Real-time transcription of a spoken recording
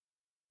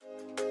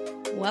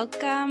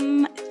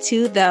Welcome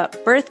to the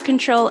Birth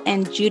Control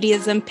and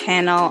Judaism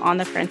panel on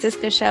the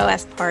Francisca Show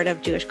as part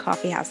of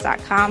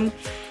JewishCoffeehouse.com.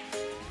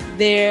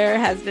 There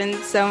has been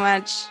so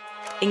much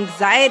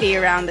anxiety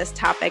around this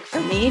topic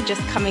for me.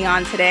 Just coming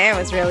on today, I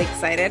was really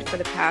excited for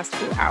the past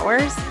few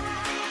hours.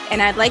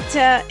 And I'd like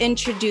to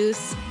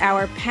introduce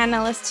our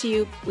panelists to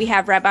you. We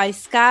have Rabbi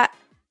Scott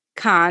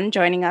Kahn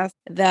joining us,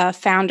 the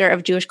founder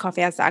of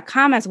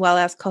JewishCoffeehouse.com, as well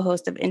as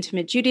co-host of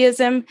Intimate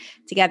Judaism,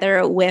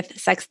 together with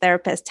sex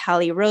therapist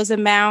Tali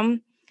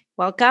Rosenbaum.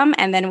 Welcome.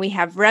 And then we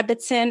have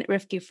Rebbitzin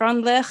Rivki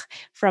Freundlich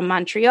from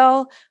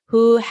Montreal,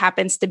 who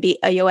happens to be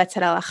a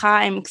Yoetzet Halacha.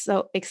 I'm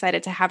so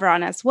excited to have her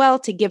on as well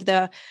to give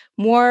the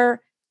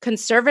more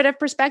conservative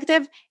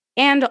perspective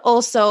and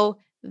also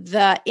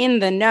the in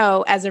the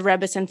know as a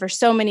Rebbitzin for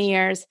so many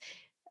years,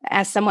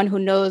 as someone who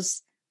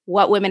knows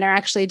what women are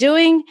actually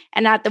doing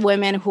and not the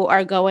women who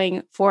are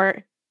going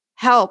for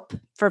help,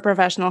 for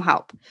professional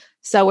help.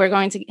 So we're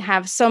going to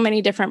have so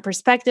many different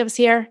perspectives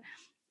here,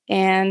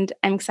 and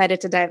I'm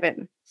excited to dive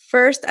in.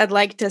 First, I'd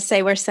like to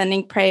say we're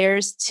sending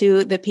prayers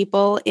to the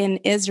people in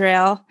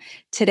Israel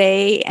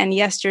today and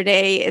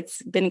yesterday.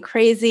 It's been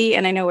crazy,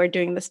 and I know we're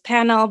doing this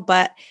panel,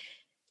 but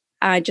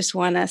I just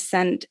want to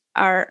send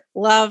our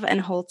love and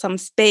hold some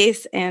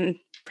space and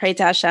pray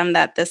to Hashem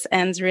that this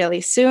ends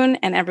really soon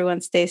and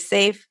everyone stays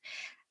safe.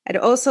 I'd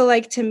also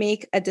like to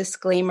make a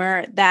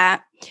disclaimer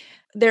that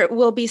there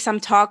will be some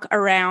talk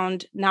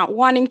around not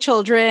wanting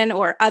children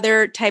or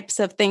other types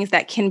of things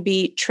that can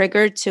be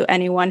triggered to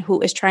anyone who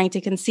is trying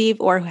to conceive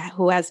or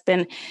who has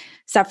been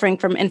suffering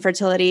from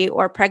infertility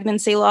or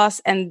pregnancy loss.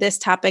 And this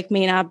topic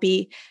may not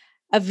be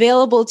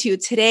available to you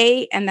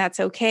today, and that's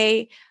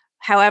okay.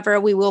 However,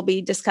 we will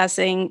be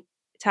discussing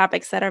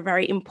topics that are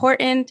very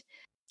important.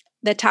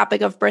 The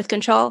topic of birth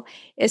control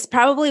is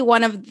probably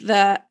one of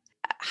the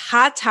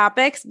hot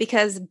topics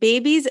because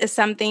babies is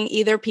something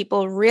either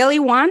people really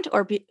want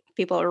or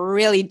people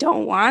really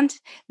don't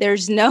want.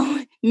 There's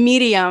no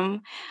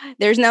medium.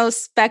 There's no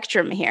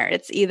spectrum here.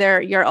 It's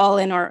either you're all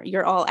in or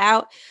you're all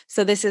out.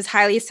 So this is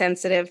highly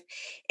sensitive.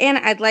 And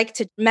I'd like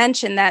to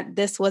mention that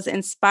this was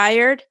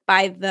inspired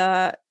by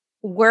the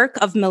work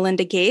of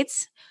Melinda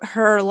Gates.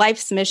 Her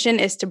life's mission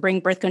is to bring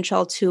birth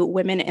control to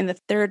women in the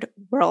third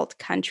world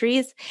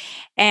countries.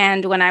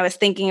 And when I was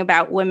thinking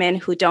about women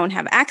who don't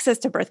have access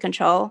to birth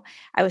control,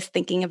 I was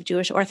thinking of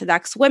Jewish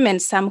Orthodox women,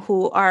 some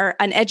who are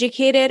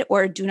uneducated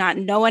or do not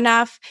know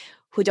enough,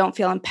 who don't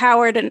feel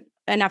empowered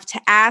enough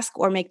to ask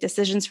or make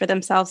decisions for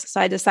themselves.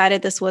 So I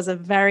decided this was a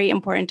very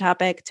important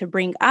topic to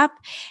bring up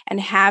and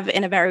have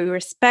in a very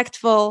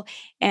respectful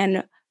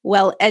and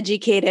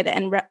well-educated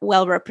and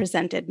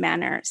well-represented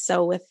manner.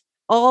 So with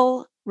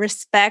all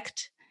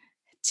respect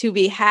to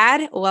be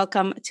had,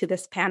 welcome to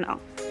this panel.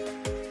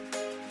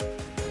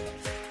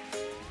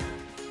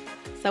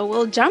 So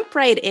we'll jump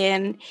right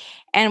in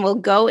and we'll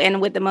go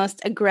in with the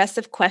most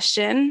aggressive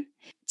question.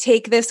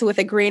 Take this with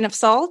a grain of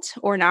salt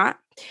or not.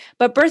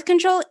 But birth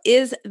control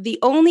is the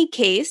only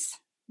case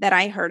that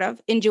I heard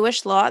of in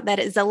Jewish law that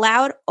is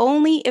allowed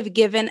only if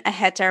given a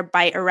heter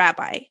by a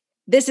rabbi.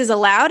 This is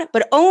allowed,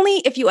 but only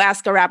if you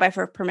ask a rabbi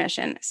for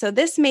permission. So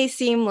this may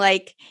seem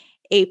like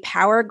a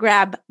power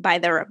grab by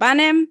the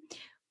Rabbanim.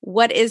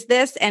 What is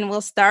this? And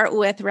we'll start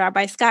with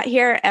Rabbi Scott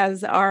here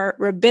as our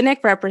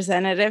rabbinic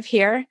representative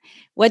here.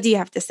 What do you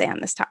have to say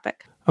on this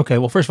topic? Okay,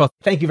 well, first of all,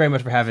 thank you very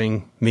much for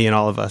having me and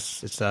all of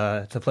us. It's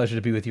a pleasure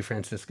to be with you,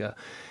 Francisca.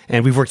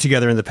 And we've worked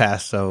together in the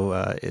past, so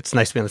it's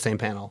nice to be on the same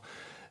panel.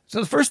 So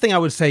the first thing I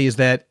would say is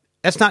that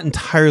that's not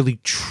entirely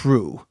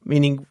true,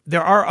 meaning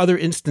there are other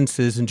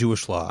instances in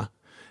Jewish law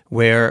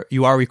where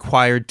you are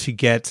required to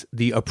get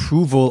the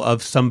approval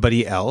of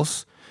somebody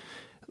else.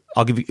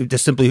 I'll give you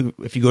just simply,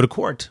 if you go to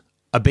court,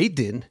 a Beit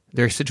Din,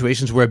 there are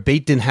situations where a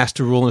Beit Din has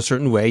to rule in a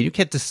certain way. You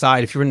can't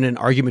decide if you're in an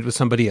argument with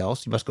somebody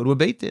else, you must go to a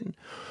Beit Din.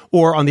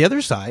 Or on the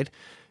other side,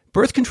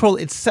 birth control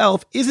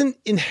itself isn't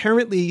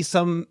inherently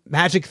some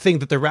magic thing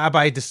that the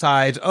rabbi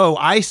decides, oh,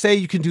 I say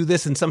you can do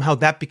this, and somehow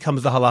that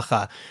becomes the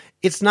halacha.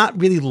 It's not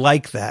really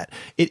like that.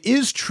 It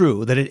is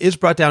true that it is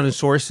brought down in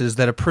sources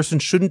that a person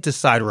shouldn't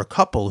decide, or a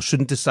couple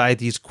shouldn't decide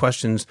these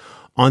questions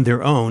on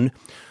their own.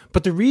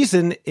 But the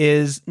reason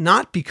is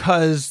not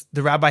because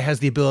the rabbi has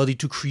the ability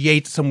to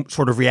create some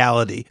sort of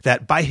reality,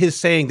 that by his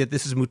saying that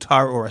this is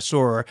mutar or asur,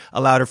 or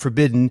allowed or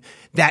forbidden,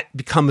 that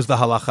becomes the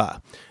halacha.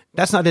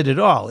 That's not it at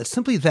all. It's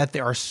simply that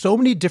there are so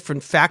many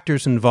different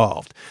factors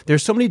involved.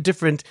 There's so many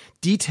different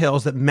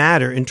details that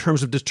matter in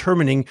terms of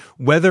determining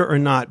whether or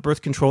not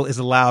birth control is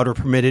allowed or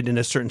permitted in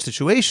a certain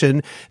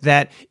situation,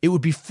 that it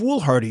would be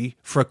foolhardy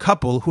for a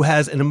couple who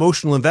has an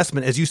emotional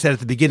investment, as you said at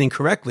the beginning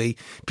correctly.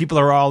 People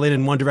are all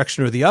in one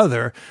direction or the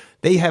other.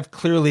 They have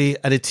clearly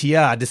a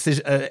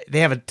decision. They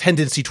have a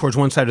tendency towards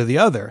one side or the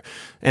other.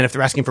 And if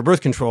they're asking for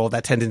birth control,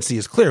 that tendency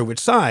is clear which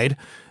side.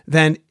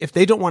 Then if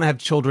they don't want to have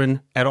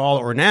children at all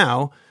or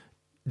now,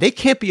 they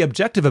can't be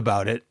objective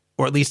about it,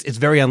 or at least it's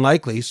very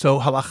unlikely. So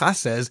halacha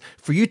says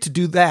for you to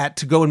do that,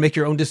 to go and make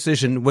your own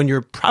decision when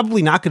you're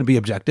probably not going to be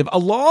objective,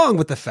 along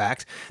with the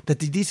fact that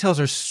the details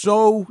are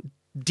so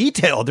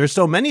detailed. There's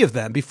so many of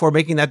them before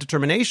making that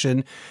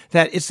determination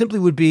that it simply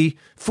would be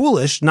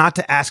foolish not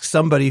to ask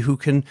somebody who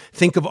can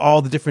think of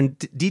all the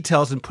different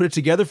details and put it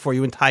together for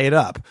you and tie it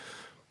up.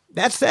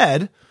 That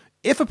said,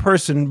 if a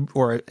person,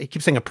 or I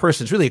keep saying a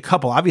person, it's really a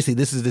couple. Obviously,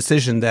 this is a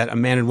decision that a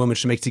man and woman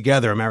should make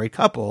together, a married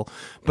couple.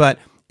 But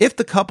if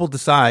the couple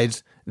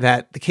decides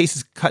that the case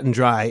is cut and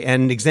dry,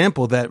 and an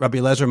example that Rabbi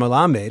Eliezer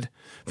Melamed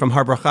from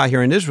Har Bracha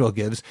here in Israel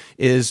gives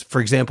is,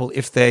 for example,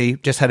 if they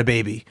just had a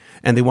baby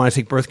and they want to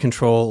take birth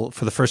control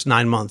for the first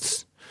 9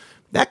 months,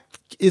 that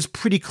is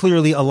pretty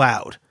clearly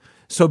allowed.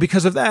 So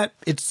because of that,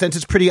 since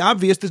it's pretty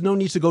obvious, there's no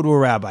need to go to a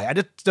rabbi. I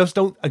just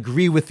don't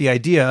agree with the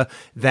idea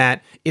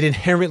that it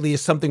inherently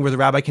is something where the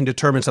rabbi can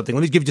determine something.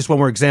 Let me give you just one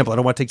more example. I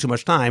don't want to take too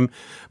much time.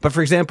 But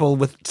for example,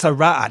 with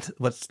tzara'at,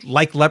 what's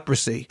like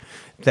leprosy,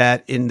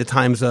 that in the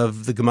times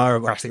of the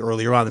Gemara, or actually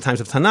earlier on, the times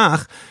of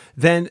Tanakh,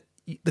 then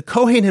the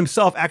Kohen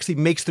himself actually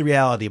makes the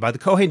reality. By the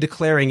Kohen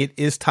declaring it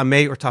is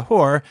tameh or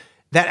tahor,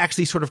 that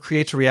actually sort of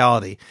creates a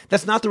reality.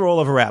 That's not the role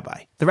of a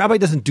rabbi. The rabbi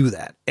doesn't do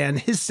that. And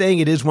his saying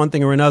it is one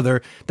thing or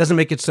another doesn't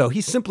make it so.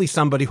 He's simply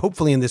somebody,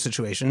 hopefully in this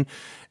situation,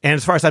 and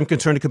as far as I'm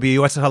concerned, it could be a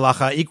yoetz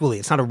halacha equally.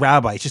 It's not a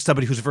rabbi. It's just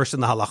somebody who's versed in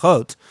the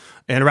halachot.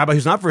 And a rabbi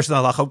who's not versed in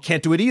the halachot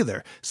can't do it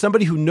either.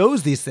 Somebody who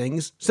knows these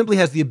things simply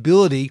has the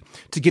ability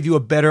to give you a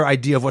better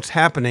idea of what's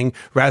happening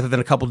rather than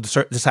a couple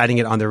deciding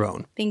it on their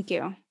own. Thank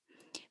you.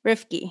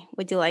 Rifki,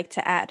 would you like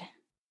to add?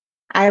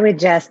 I would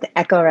just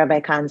echo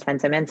Rabbi Khan's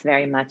sentiments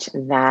very much,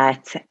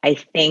 that I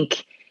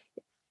think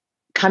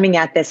coming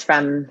at this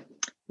from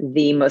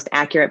the most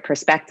accurate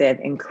perspective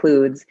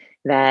includes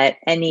that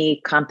any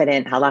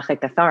competent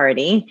halachic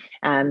authority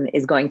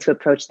is going to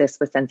approach this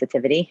with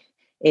sensitivity,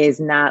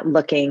 is not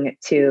looking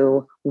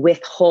to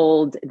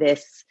withhold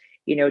this,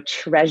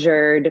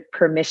 treasured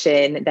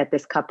permission that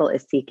this couple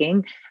is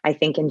seeking. I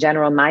think in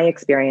general, my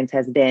experience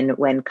has been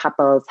when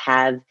couples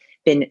have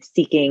been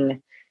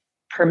seeking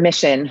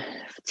permission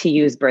to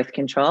use birth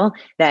control,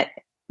 that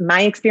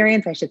my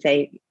experience, I should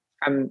say,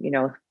 from,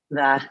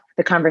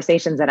 the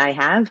conversations that I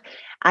have,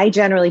 I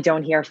generally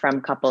don't hear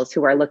from couples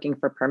who are looking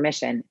for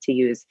permission to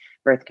use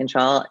birth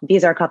control.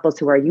 These are couples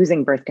who are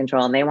using birth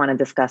control and they want to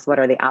discuss what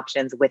are the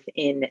options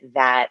within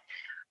that,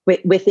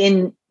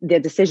 within the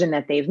decision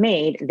that they've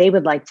made. They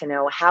would like to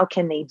know, how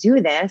can they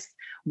do this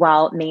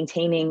while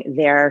maintaining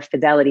their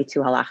fidelity to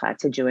halacha,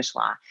 to Jewish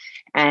law?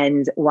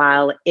 And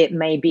while it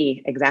may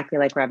be exactly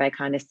like Rabbi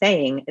Khan is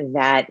saying,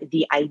 that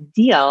the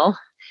ideal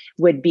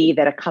would be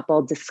that a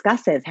couple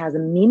has a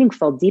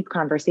meaningful, deep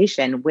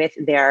conversation with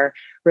their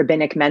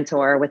rabbinic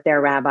mentor, with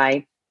their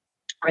rabbi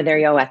or their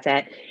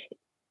yoetzet.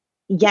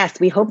 Yes,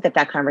 we hope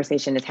that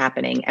conversation is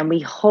happening, and we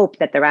hope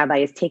that the rabbi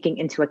is taking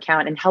into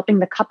account and helping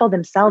the couple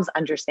themselves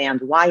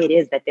understand why it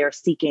is that they're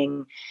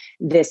seeking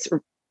this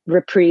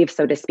reprieve,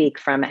 so to speak,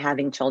 from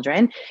having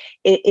children.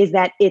 Is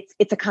that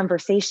it's a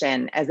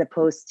conversation, as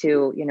opposed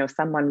to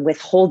someone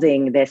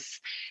withholding this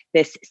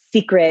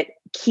secret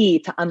key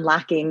to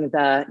unlocking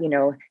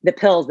the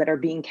pills that are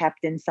being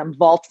kept in some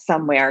vault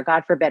somewhere.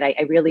 God forbid.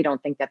 I really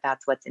don't think that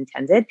that's what's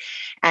intended.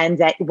 And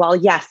that while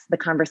yes, the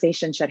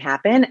conversation should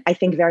happen, I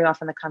think very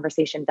often the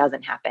conversation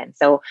doesn't happen.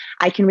 So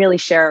I can really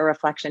share a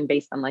reflection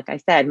based on, like I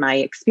said, my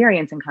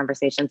experience in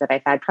conversations that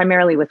I've had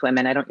primarily with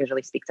women. I don't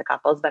usually speak to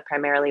couples, but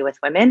primarily with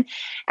women.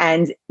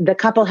 And the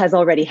couple has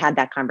already had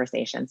that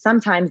conversation.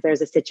 Sometimes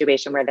there's a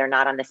situation where they're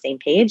not on the same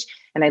page,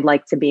 and I'd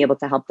like to be able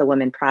to help the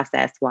woman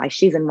process why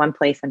she's in one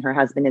place and her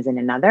husband is in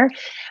another.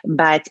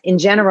 But in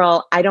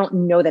general, I don't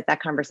know that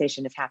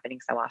conversation is happening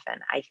so often.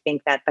 I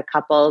think that the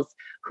couples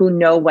who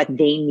know what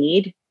they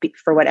need,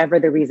 for whatever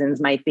the reasons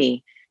might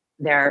be,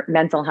 their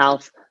mental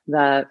health,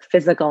 the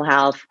physical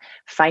health,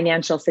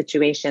 financial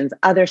situations,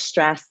 other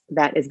stress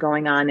that is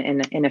going on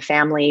in a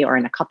family or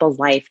in a couple's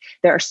life.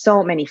 There are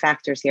so many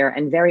factors here.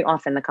 And very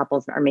often the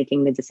couples are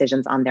making the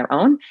decisions on their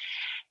own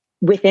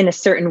within a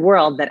certain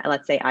world that,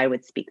 let's say, I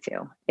would speak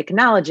to,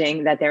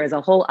 acknowledging that there is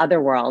a whole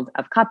other world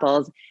of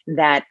couples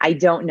that I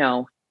don't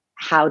know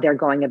how they're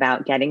going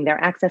about getting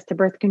their access to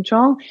birth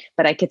control.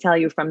 But I could tell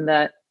you from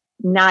the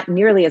not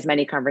nearly as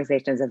many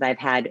conversations as I've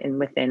had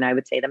within, I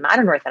would say, the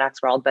modern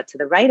Orthodox world, but to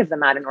the right of the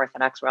modern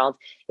Orthodox world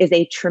is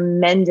a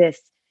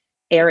tremendous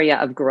area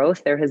of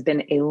growth. There has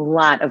been a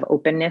lot of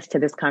openness to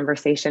this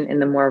conversation in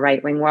the more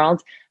right-wing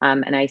world.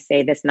 And I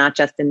say this not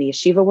just in the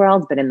yeshiva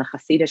world, but in the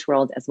Hasidic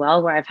world as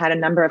well, where I've had a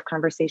number of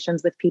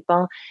conversations with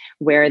people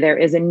where there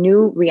is a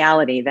new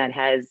reality that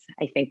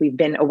I think we've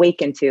been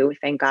awakened to,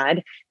 thank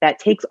God, that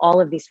takes all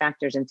of these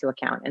factors into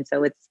account. And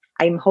so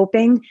I'm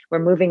hoping we're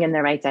moving in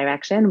the right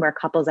direction, where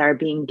couples are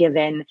being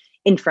given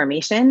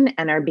information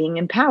and are being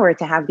empowered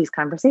to have these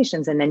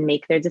conversations and then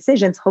make their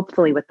decisions,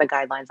 hopefully with the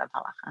guidelines of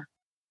halacha.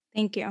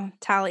 Thank you.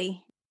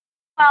 Tali.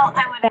 Well,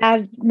 I would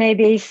add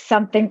maybe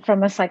something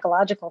from a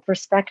psychological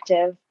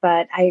perspective,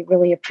 but I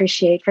really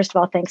appreciate, first of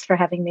all, thanks for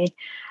having me.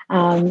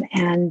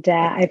 And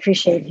I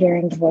appreciate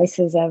hearing the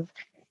voices of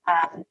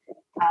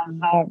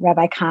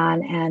Rabbi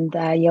Khan and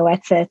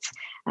Yoetzet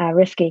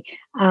Rifki.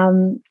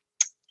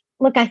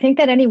 Look, I think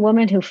that any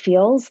woman who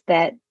feels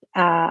that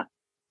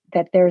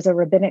there's a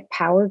rabbinic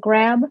power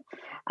grab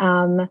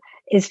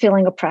is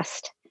feeling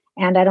oppressed.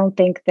 And I don't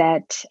think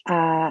that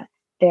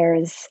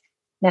there's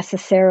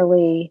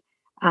necessarily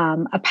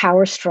a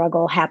power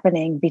struggle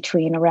happening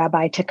between a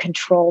rabbi to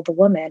control the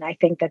woman. I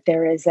think that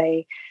there is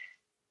a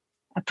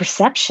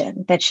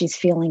perception that she's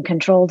feeling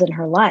controlled in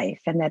her life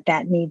and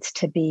that needs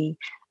to be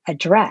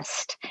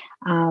addressed.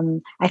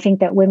 I think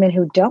that women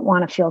who don't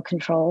want to feel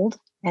controlled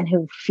and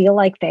who feel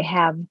like they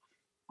have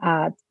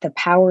the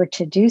power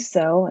to do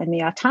so and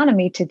the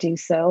autonomy to do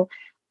so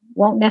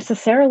won't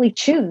necessarily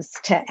choose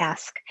to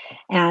ask.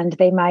 And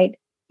they might,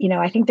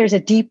 I think there's a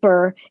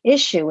deeper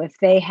issue if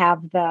they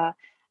have the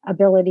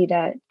ability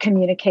to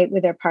communicate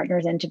with their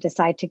partners and to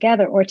decide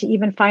together, or to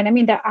even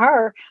find, there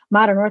are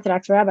modern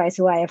Orthodox rabbis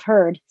who I have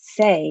heard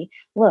say,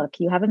 look,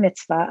 you have a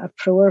mitzvah of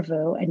pru or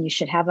vu, and you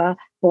should have a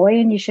boy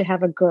and you should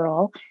have a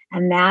girl.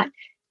 And that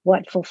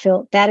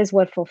is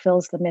what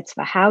fulfills the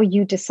mitzvah. How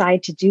you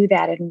decide to do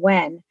that and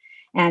when,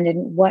 and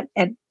in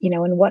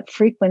what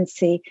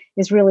frequency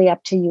is really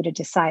up to you to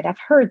decide. I've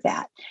heard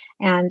that.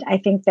 And I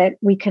think that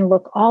we can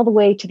look all the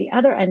way to the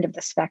other end of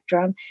the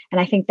spectrum. And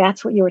I think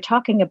that's what you were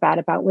talking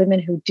about women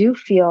who do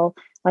feel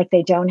like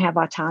they don't have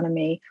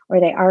autonomy, or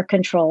they are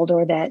controlled,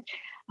 or that,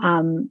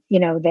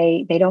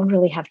 they don't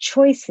really have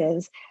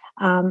choices.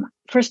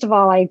 First of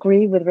all, I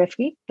agree with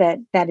Rifki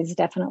that is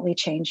definitely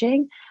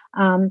changing.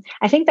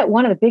 I think that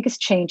one of the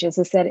biggest changes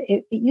is that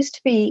it used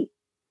to be,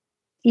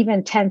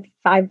 even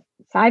 5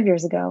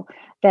 years ago,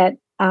 that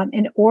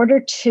in order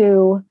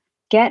to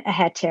get a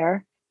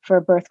heter for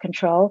birth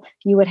control,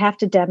 you would have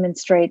to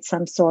demonstrate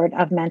some sort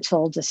of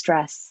mental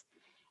distress.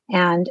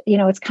 And,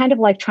 it's kind of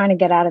like trying to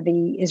get out of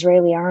the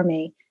Israeli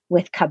army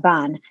with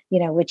kaban,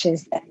 which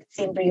is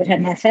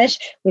nefesh,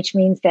 which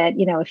means that,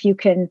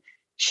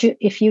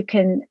 if you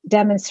can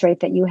demonstrate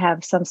that you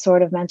have some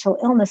sort of mental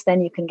illness,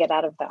 then you can get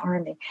out of the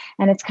army.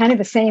 And it's kind of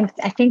the same.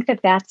 I think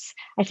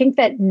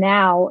that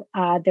now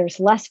there's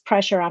less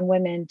pressure on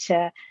women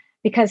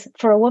because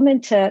for a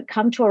woman to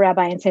come to a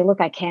rabbi and say, look,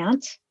 I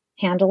can't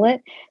handle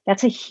it,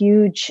 that's a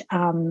huge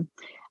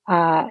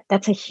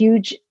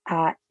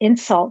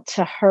insult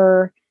to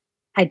her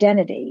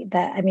identity.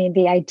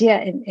 The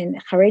idea in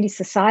Haredi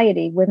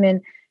society,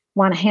 women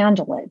want to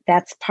handle it.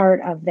 That's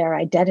part of their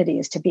identity,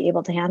 is to be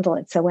able to handle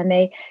it. So when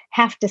they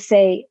have to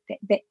say,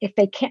 if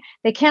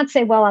they can't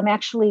say, well, I'm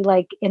actually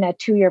like in a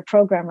 2-year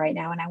program right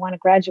now and I want to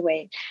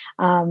graduate,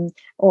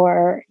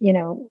 or,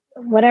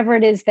 whatever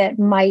it is that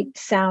might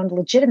sound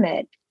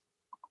legitimate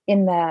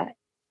in the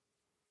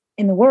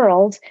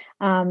world,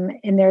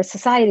 in their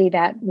society,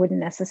 that wouldn't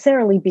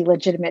necessarily be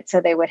legitimate. So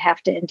they would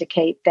have to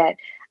indicate that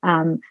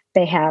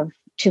they have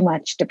too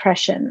much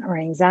depression or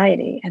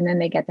anxiety, and then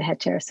they get the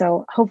heter.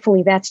 So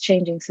hopefully that's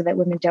changing, so that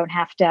women don't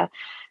have to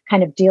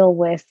kind of deal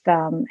with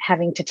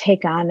having to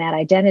take on that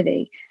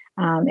identity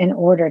in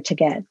order to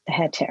get the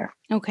heter.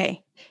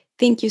 Okay.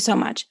 Thank you so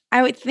much.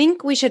 I would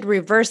think we should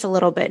reverse a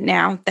little bit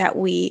now that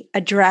we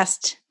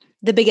addressed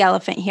the big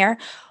elephant here.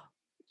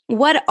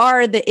 What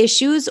are the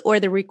issues or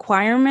the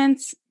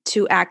requirements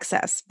to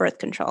access birth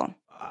control?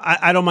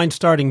 I don't mind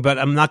starting, but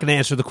I'm not going to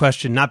answer the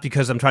question, not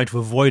because I'm trying to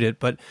avoid it,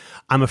 but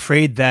I'm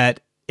afraid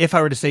that if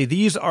I were to say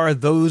these are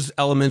those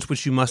elements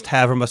which you must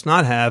have or must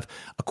not have,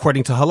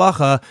 according to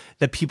halacha,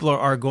 that people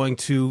are going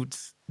to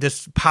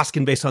just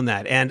paskin based on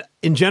that. And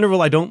in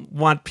general, I don't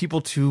want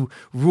people to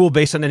rule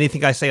based on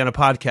anything I say on a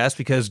podcast,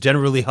 because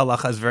generally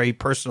halacha is very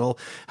personal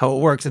how it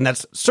works. And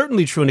that's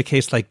certainly true in a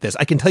case like this.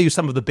 I can tell you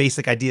some of the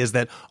basic ideas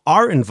that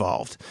are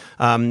involved.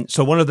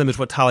 So one of them is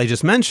what Tali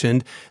just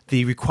mentioned,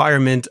 the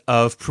requirement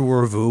of pru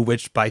or vu,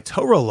 which by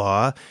Torah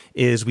law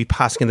is we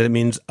paskin that it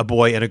means a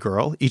boy and a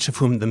girl, each of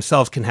whom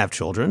themselves can have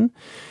children.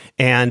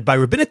 And by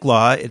rabbinic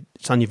law,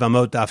 it's on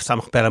Yevamot Daf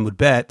Samach Bet Amud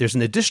Bet, there's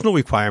an additional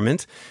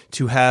requirement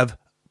to have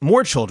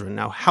more children.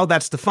 Now, how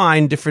that's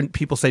defined, different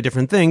people say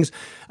different things.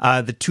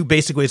 The two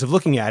basic ways of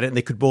looking at it, and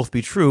they could both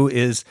be true,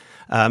 is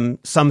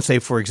some say,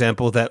 for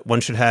example, that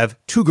one should have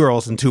 2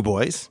 girls and 2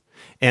 boys.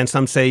 And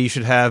some say you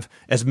should have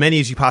as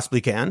many as you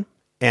possibly can.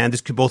 And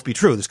this could both be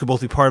true. This could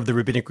both be part of the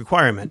rabbinic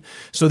requirement.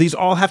 So these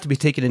all have to be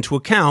taken into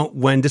account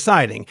when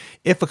deciding.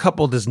 If a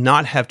couple does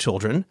not have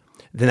children,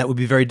 then that would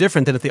be very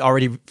different than if they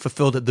already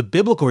fulfilled the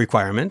biblical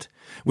requirement,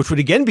 which would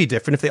again be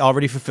different if they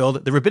already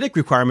fulfilled the rabbinic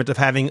requirement of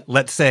having,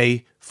 let's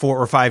say, 4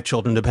 or 5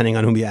 children, depending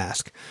on whom you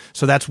ask.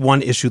 So that's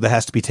one issue that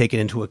has to be taken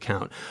into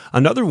account.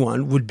 Another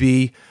one would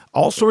be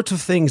all sorts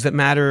of things that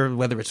matter,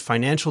 whether it's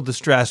financial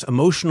distress,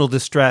 emotional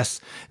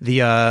distress,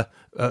 the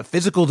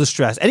physical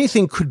distress.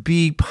 Anything could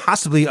be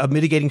possibly a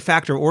mitigating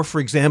factor. Or, for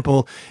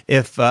example,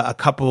 if a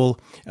couple,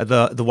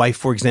 the wife,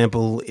 for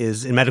example,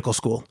 is in medical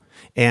school,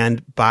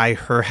 and by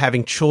her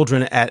having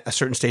children at a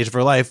certain stage of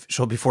her life,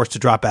 she'll be forced to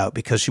drop out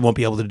because she won't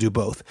be able to do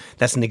both.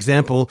 That's an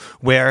example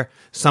where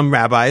some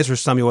rabbis or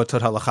some Yoatot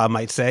Halacha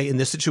might say, in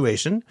this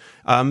situation,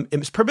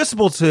 it's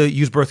permissible to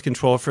use birth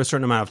control for a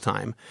certain amount of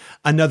time.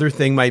 Another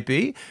thing might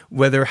be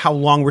how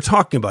long we're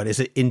talking about.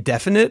 Is it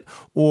indefinite,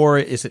 or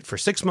is it for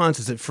 6 months?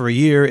 Is it for a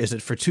year? Is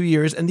it for 2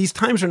 years? And these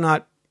times are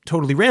not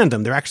totally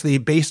random. They're actually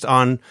based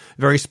on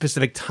very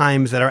specific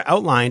times that are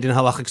outlined in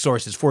halachic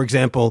sources. For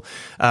example,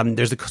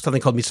 there's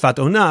something called mitzvat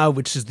onah,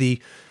 which is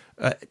the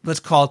let's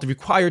call it the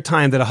required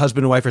time that a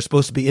husband and wife are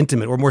supposed to be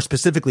intimate, or more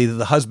specifically, that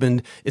the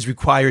husband is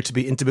required to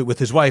be intimate with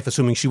his wife,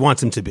 assuming she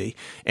wants him to be.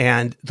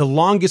 And the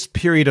longest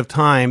period of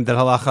time that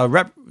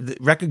halacha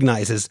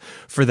recognizes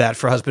for that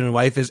for husband and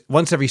wife is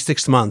once every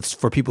 6 months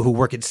for people who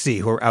work at sea,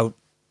 who are out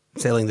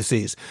sailing the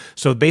seas.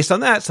 So based on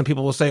that, some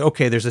people will say,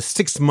 okay, there's a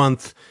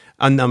 6-month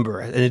number.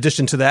 In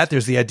addition to that,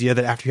 there's the idea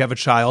that after you have a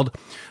child,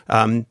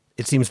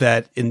 it seems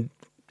that in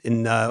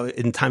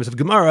times of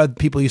Gemara,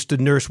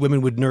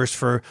 women would nurse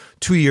for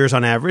 2 years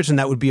on average, and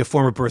that would be a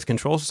form of birth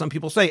control. So some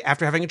people say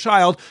after having a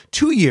child,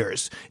 2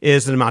 years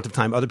is an amount of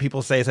time. Other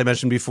people say, as I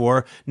mentioned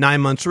before,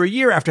 9 months or a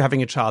year after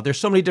having a child. There's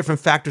so many different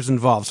factors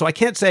involved. So I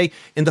can't say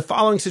in the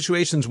following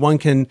situations one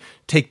can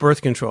take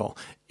birth control.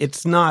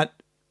 It's not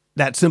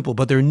that simple,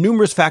 but there are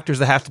numerous factors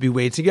that have to be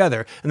weighed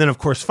together. And then, of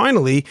course,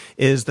 finally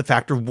is the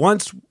factor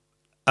once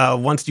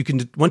you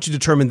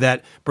determine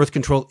that birth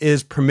control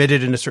is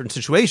permitted in a certain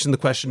situation, the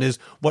question is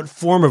what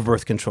form of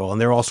birth control? And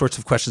there are all sorts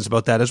of questions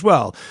about that as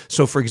well.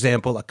 So, for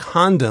example, a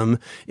condom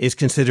is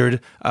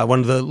considered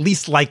one of the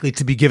least likely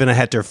to be given a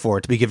heter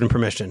for, to be given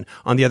permission.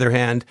 On the other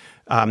hand,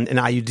 an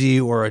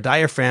IUD or a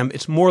diaphragm,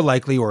 it's more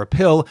likely, or a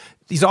pill.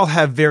 These all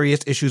have various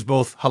issues,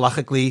 both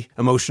halachically,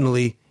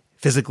 emotionally,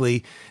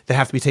 physically, that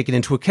have to be taken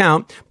into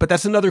account. But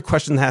that's another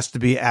question that has to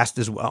be asked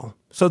as well.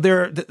 So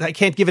I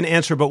can't give an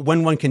answer about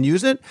when one can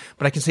use it,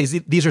 but I can say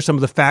these are some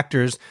of the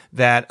factors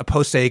that a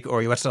posek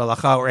or Yoetz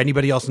Halacha or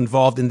anybody else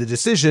involved in the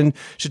decision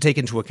should take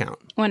into account.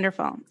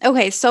 Wonderful.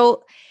 Okay,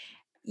 so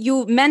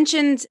you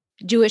mentioned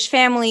Jewish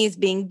families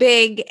being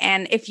big,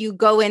 and if you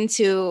go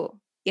into,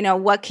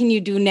 what can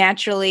you do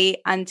naturally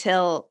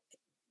until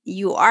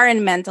you are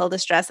in mental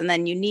distress and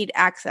then you need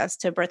access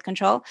to birth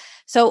control.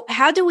 So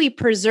how do we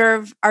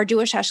preserve our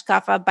Jewish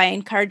hashkafa by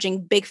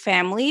encouraging big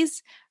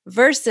families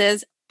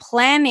versus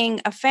planning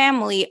a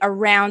family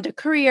around a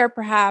career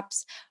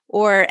perhaps,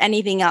 or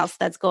anything else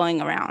that's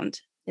going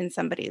around in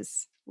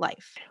somebody's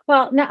life?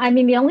 Well, no,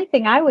 the only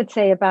thing I would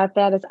say about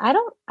that is I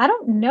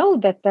don't know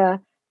that the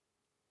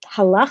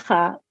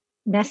halacha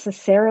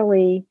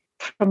necessarily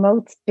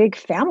promotes big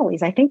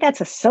families. I think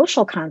that's a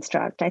social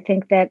construct. I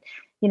think that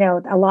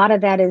a lot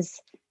of that is,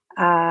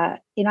 I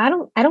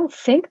don't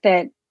think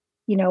that,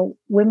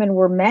 women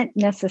were meant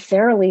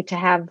necessarily to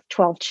have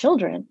 12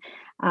 children.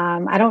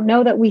 I don't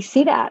know that we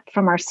see that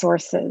from our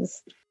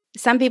sources.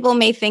 Some people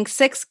may think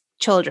 6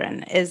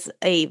 children is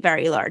a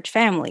very large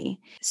family.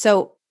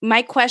 So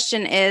my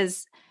question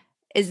is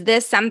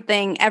this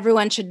something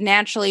everyone should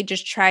naturally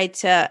just try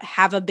to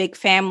have a big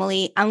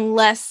family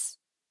unless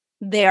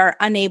they're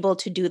unable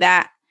to do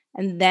that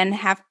and then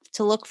have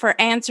to look for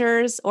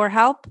answers or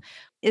help?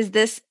 Is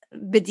this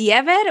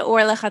b'diavad or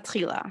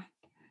lechatchila?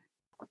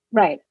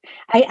 Right.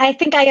 I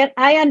think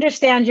I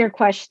understand your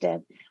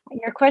question.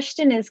 Your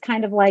question is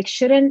kind of like,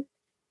 should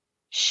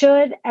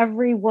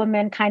every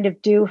woman kind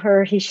of do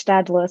her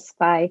hishtadlus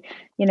by,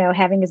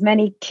 having as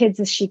many kids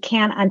as she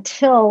can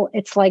until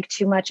it's like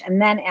too much and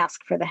then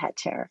ask for the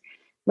heter,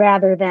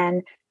 rather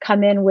than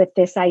come in with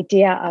this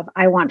idea of,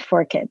 I want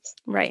 4 kids.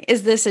 Right.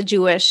 Is this a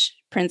Jewish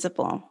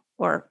principle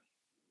or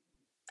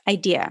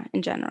idea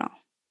in general?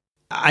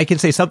 I can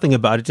say something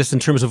about it just in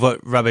terms of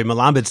what Rabbi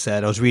Melamed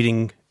said. I was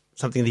reading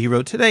something that he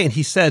wrote today, and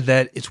he said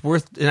that it's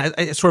worth, and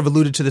I sort of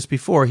alluded to this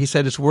before, he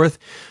said it's worth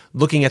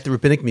looking at the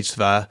rabbinic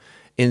mitzvah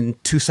in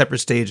 2 separate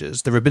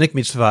stages. The rabbinic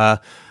mitzvah,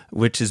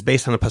 which is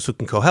based on a pasuk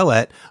in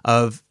Kohelet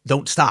of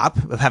don't stop,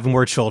 of having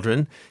more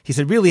children, he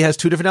said really has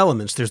 2 different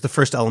elements. There's the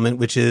first element,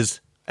 which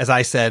is, as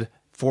I said,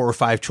 4 or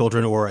 5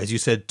 children, or as you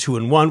said, 2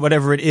 and 1,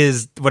 whatever it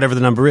is, whatever the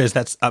number is,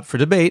 that's up for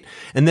debate.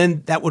 And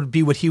then that would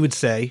be what he would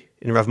say,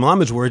 in Rav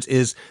Melamed's words,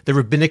 is the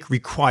rabbinic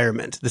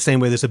requirement. The same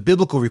way there's a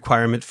biblical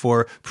requirement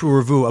for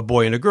pru'urvu, a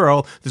boy and a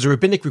girl, there's a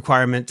rabbinic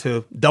requirement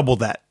to double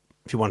that,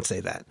 if you want to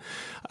say that,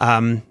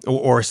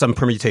 or some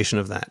permutation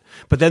of that.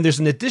 But then there's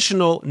an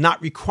additional,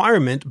 not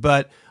requirement,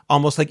 but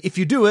almost like if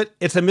you do it,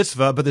 it's a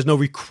mitzvah, but there's no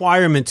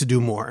requirement to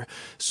do more.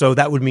 So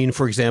that would mean,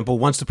 for example,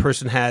 once the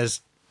person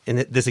has,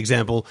 in this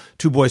example,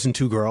 2 boys and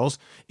 2 girls,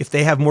 if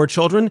they have more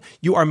children,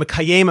 you are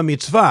mekayem a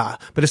mitzvah,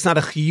 but it's not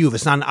a chiyuv,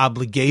 it's not an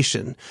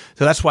obligation.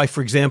 So that's why,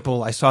 for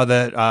example, I saw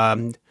that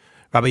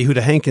Rabbi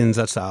Yehuda Hankins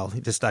Zatzal, he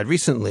just died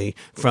recently,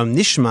 from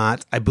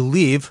Nishmat, I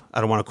believe,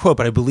 I don't want to quote,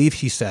 but I believe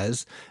he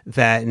says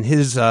that in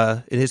his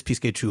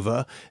Piskei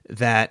Tshuva,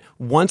 that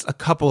once a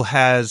couple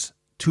has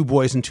 2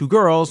 boys and 2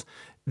 girls,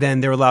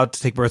 then they're allowed to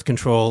take birth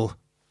control,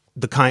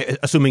 the kind,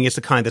 assuming it's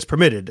the kind that's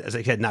permitted, as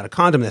I said, not a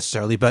condom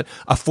necessarily, but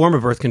a form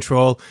of birth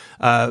control,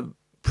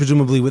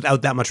 presumably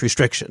without that much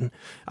restriction.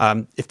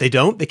 If they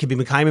don't, they can be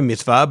mekayim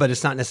mitzvah, but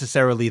it's not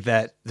necessarily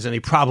that there's any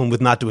problem with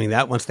not doing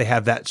that once they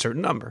have that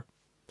certain number.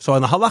 So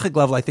on the halachic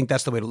level, I think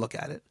that's the way to look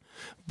at it.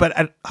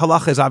 But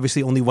halacha is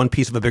obviously only one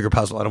piece of a bigger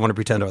puzzle. I don't want to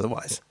pretend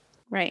otherwise.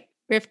 Right.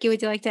 Rivki,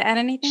 would you like to add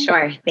anything?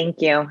 Sure.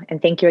 Thank you.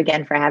 And thank you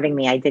again for having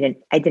me. I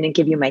didn't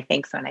give you my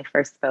thanks when I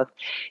first spoke.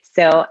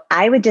 So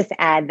I would just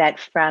add that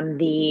from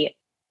the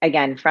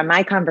again, from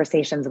my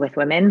conversations with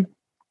women,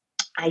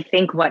 I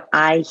think what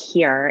I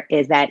hear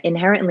is that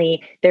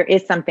inherently there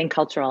is something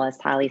cultural, as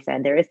Tali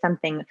said. There is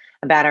something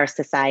about our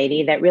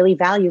society that really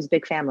values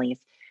big families.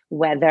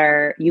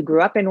 Whether you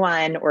grew up in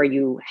one or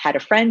you had a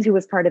friend who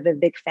was part of a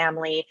big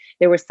family,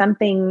 there was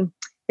something,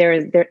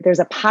 there's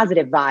a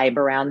positive vibe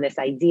around this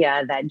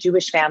idea that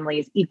Jewish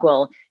families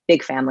equal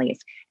big families.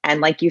 And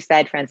like you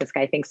said, Francisca,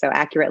 I think so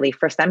accurately,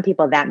 for some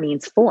people, that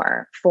means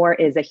four. Four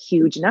is a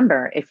huge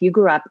number. If you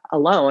grew up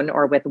alone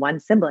or with one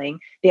sibling,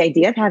 the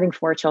idea of having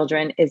four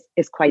children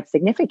is quite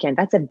significant.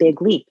 That's a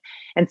big leap.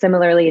 And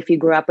similarly, if you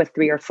grew up with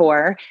three or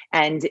four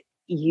and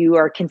you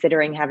are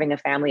considering having a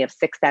family of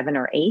 6, 7,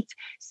 or 8.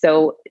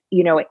 So,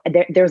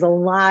 there's a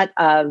lot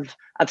of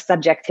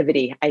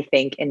subjectivity, I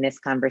think, in this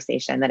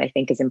conversation that I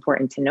think is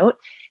important to note.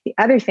 The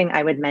other thing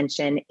I would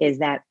mention is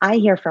that I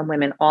hear from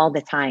women all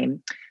the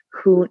time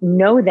who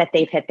know that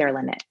they've hit their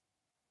limit,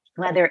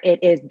 whether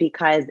it is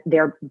because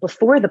they're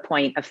before the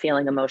point of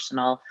feeling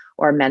emotional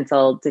or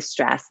mental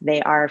distress.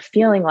 They are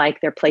feeling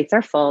like their plates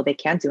are full, they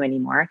can't do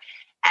anymore,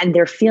 and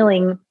they're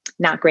feeling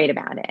not great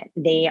about it.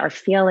 They are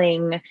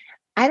feeling,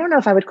 I don't know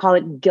if I would call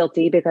it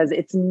guilty, because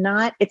it's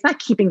not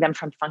keeping them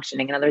from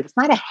functioning. In other words, it's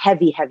not a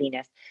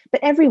heaviness,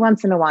 but every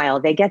once in a while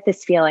they get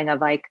this feeling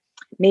of like,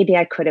 maybe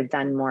I could have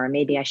done more.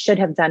 Maybe I should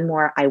have done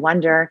more. I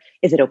wonder,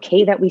 is it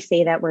okay that we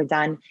say that we're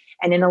done?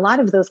 And in a lot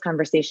of those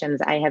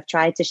conversations, I have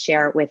tried to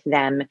share with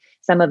them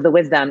some of the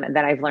wisdom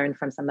that I've learned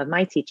from some of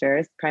my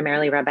teachers,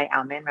 primarily Rabbi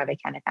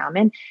Kenneth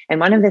Alman. And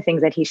one of the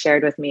things that he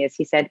shared with me is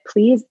he said,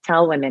 please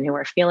tell women who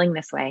are feeling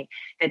this way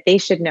that they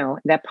should know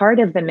that part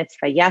of the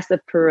mitzvah, yes,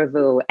 of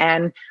Puravu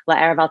and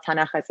La'erev al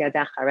Tanachas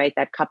Yadecha, right,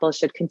 that couples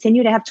should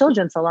continue to have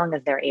children so long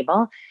as they're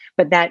able,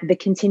 but that the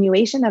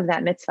continuation of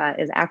that mitzvah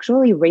is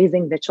actually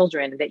raising the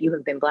children that you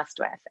have been blessed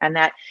with. And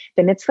that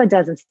the mitzvah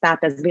doesn't stop.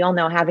 As we all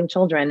know, having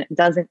children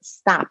doesn't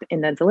stop in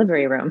the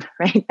delivery room,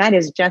 right? That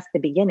is just the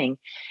beginning.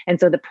 And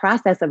so the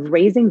process of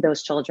raising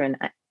those children,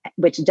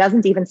 which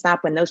doesn't even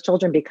stop when those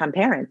children become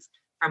parents,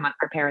 from what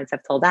our parents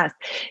have told us,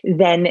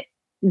 then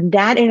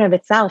that in of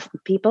itself,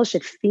 people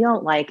should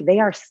feel like they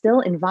are still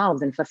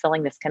involved in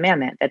fulfilling this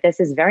commandment, that this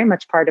is very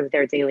much part of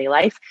their daily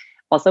life,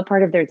 also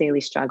part of their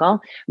daily struggle,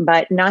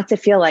 but not to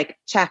feel like,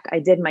 check, I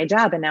did my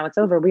job and now it's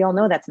over. We all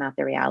know that's not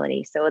the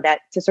reality. So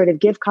that to sort of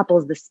give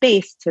couples the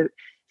space to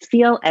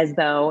feel as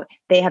though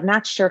they have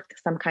not shirked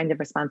some kind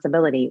of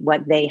responsibility,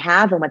 what they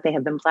have and what they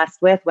have been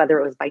blessed with, whether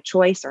it was by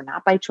choice or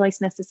not by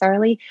choice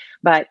necessarily,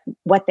 but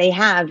what they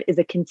have is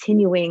a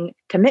continuing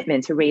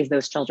commitment to raise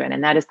those children.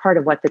 And that is part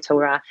of what the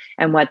Torah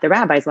and what the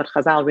rabbis, what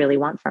Chazal really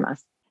want from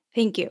us.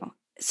 Thank you.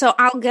 So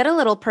I'll get a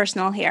little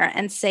personal here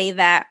and say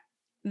that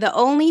the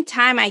only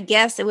time I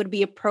guess it would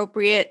be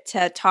appropriate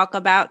to talk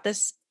about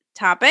this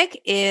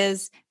topic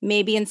is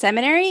maybe in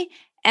seminary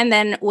and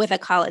then with a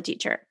college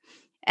teacher.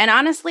 And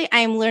honestly, I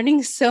am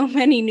learning so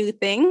many new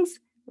things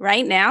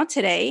right now,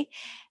 today,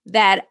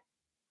 that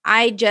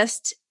I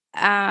just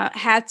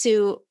had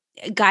to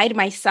guide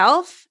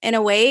myself in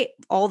a way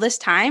all this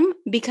time,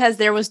 because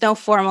there was no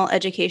formal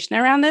education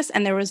around this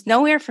and there was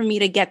nowhere for me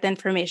to get the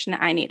information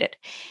I needed.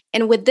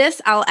 And with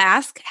this, I'll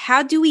ask,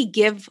 how do we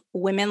give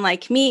women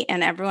like me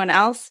and everyone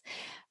else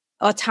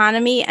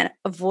autonomy and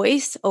a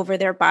voice over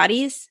their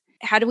bodies?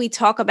 How do we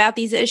talk about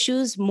these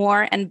issues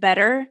more and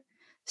better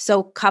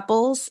so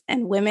couples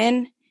and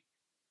women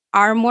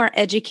are more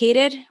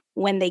educated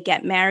when they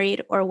get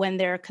married or when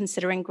they're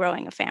considering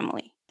growing a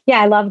family?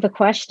 Yeah, I love the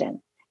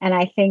question. And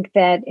I think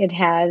that it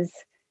has,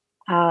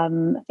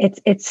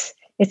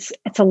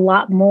 it's a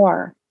lot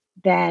more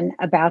than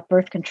about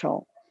birth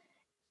control.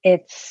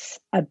 It's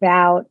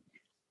about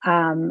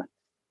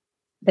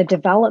the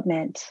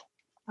development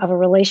of a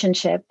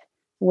relationship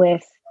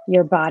with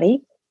your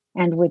body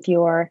and with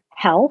your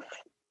health,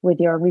 with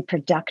your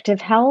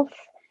reproductive health,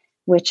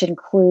 which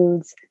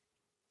includes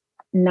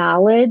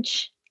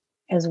knowledge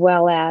as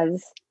well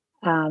as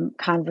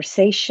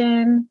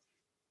conversation,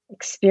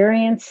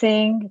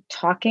 experiencing,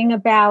 talking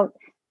about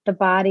the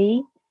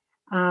body,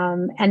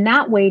 and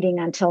not waiting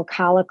until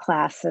college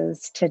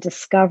classes to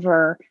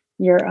discover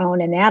your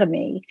own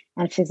anatomy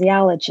and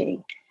physiology.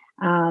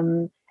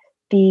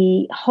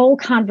 The whole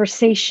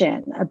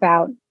conversation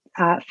about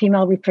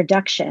female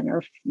reproduction,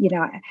 or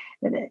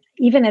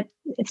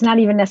it's not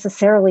even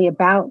necessarily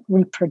about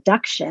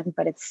reproduction,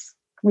 but it's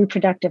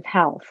reproductive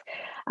health,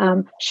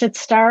 should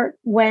start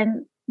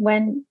when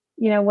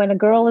a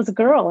girl is a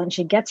girl and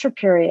she gets her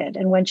period.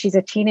 And when she's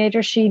a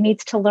teenager, she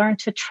needs to learn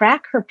to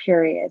track her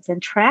periods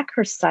and track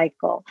her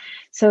cycle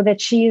so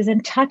that she is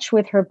in touch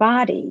with her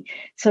body,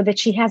 so that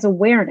she has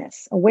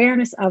awareness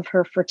of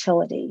her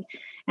fertility.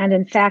 And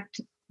in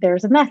fact,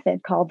 there's a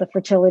method called the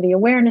fertility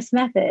awareness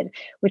method,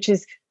 which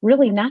is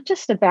really not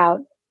just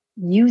about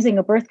using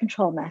a birth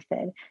control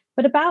method,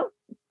 but about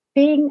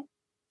being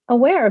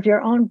aware of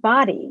your own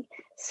body.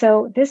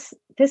 So this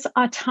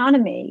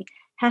autonomy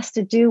has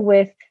to do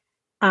with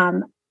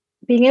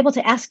being able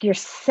to ask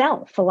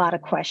yourself a lot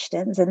of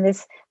questions. And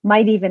this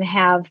might even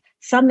have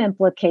some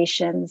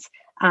implications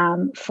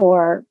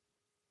for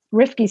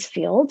Rifki's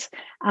field,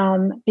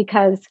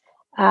 because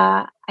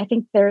I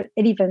think it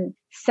even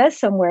says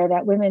somewhere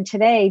that women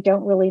today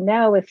don't really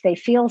know if they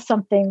feel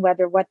something,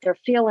 whether what they're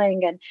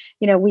feeling. And,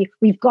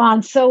 we've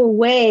gone so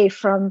away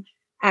from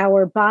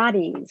our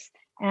bodies.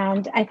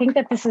 And I think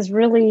that this is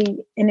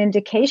really an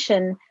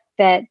indication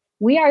that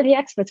we are the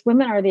experts.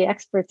 Women are the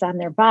experts on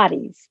their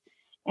bodies.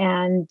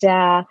 And,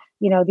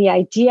 the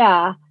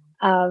idea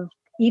of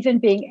even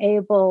being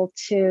able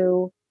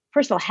to,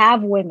 first of all,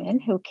 have women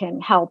who can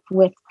help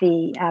with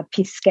the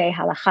piskei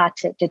halacha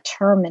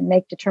to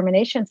make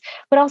determinations,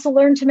 but also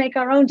learn to make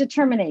our own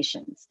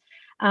determinations.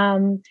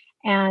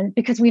 And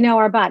because we know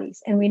our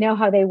bodies and we know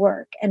how they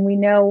work and we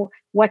know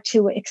what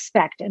to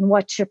expect and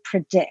what to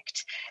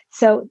predict.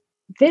 So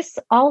this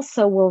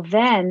also will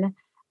then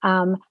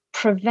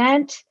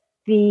prevent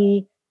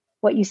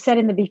what you said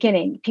in the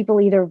beginning.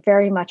 People either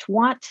very much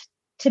want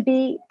to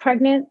be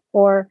pregnant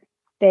or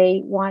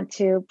they want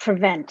to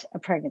prevent a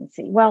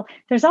pregnancy. Well,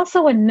 there's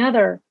also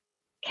another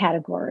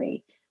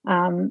category.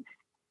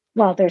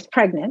 There's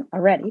pregnant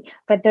already,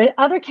 but the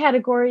other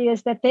category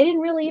is that they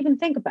didn't really even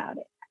think about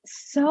it.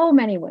 So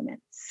many women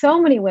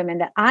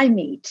that I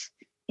meet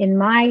in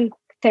my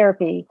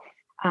therapy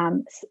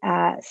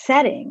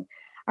setting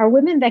are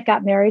women that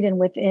got married and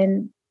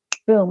within,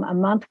 boom, a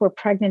month were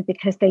pregnant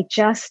because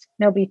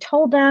nobody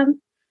told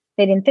them.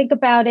 They didn't think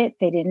about it.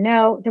 They didn't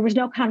know. There was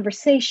no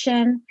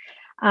conversation.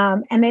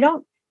 And they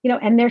don't,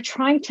 and they're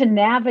trying to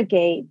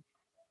navigate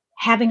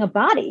having a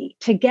body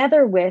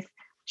together with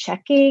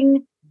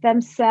checking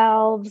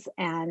themselves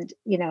and,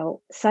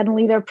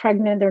 suddenly they're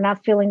pregnant, they're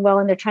not feeling well,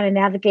 and they're trying to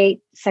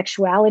navigate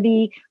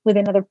sexuality with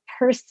another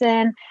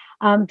person.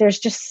 There's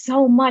just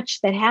so much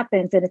that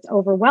happens and it's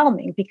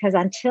overwhelming because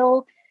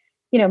until,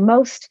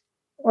 most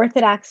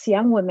Orthodox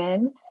young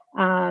women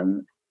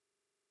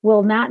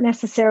will not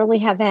necessarily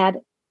have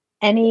had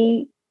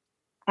any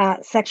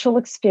sexual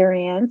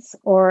experience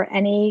or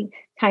any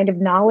kind of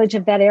knowledge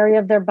of that area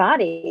of their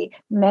body.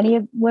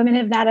 Many women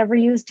have not ever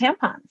used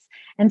tampons.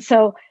 And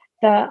so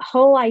the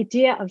whole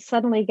idea of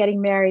suddenly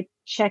getting married,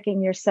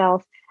 checking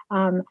yourself,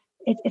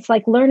 it's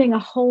like learning a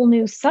whole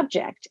new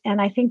subject. And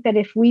I think that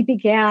if we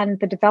began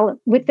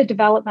with the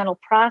developmental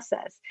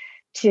process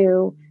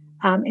to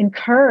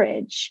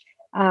encourage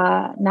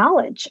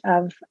knowledge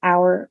of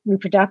our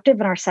reproductive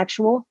and our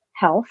sexual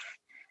health,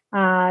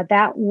 I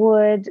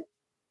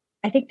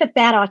think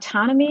that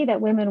autonomy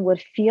that women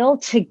would feel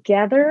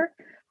together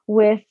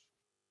with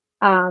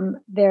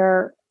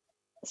their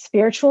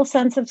spiritual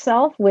sense of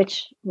self,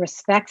 which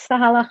respects the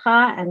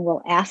halacha and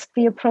will ask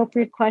the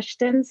appropriate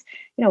questions.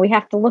 We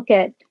have to look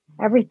at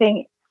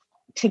everything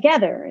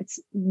together. It's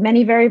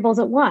many variables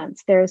at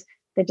once. There's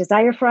the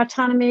desire for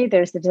autonomy.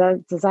 There's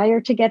the desire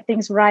to get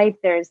things right.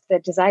 There's the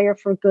desire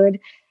for good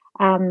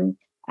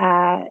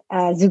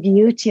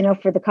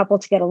zugiyut, for the couple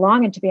to get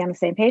along and to be on the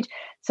same page.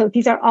 So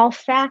these are all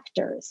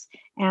factors.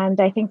 And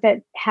I think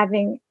that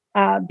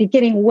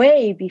beginning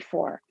way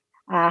before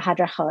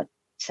hadrachat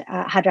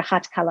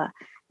kala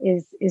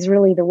is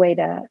really the way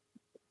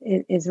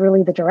is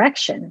really the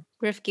direction.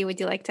 Rifki, would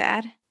you like to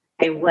add?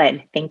 I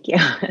would. Thank you.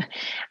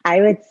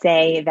 I would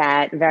say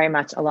that very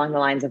much along the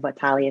lines of what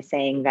Tali is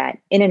saying, that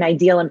in an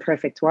ideal and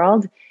perfect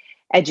world,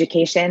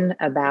 education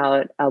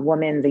about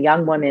the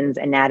young woman's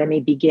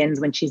anatomy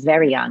begins when she's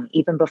very young,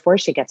 even before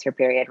she gets her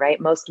period, right?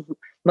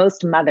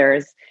 Most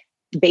mothers,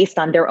 based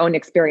on their own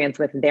experience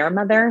with their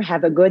mother,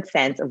 have a good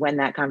sense of when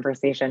that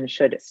conversation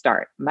should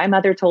start. My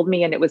mother told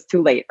me and it was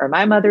too late, or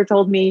my mother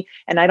told me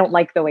and I don't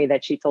like the way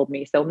that she told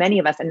me. So many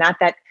of us, and not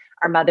that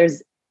our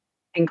mothers,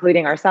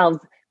 including ourselves,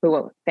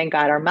 who thank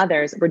God are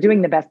mothers, we're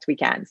doing the best we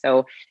can.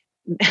 So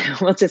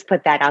we'll just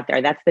put that out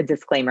there. That's the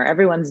disclaimer.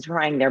 Everyone's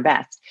trying their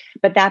best.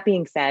 But that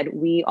being said,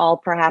 we all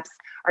perhaps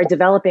are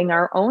developing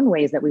our own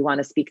ways that we want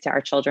to speak to our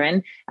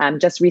children.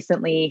 Just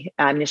recently,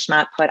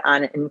 Nishmat put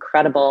on an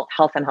incredible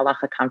health and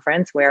halacha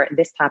conference where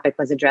this topic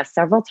was addressed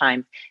several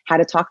times: how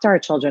to talk to our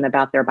children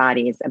about their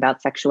bodies,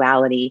 about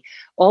sexuality,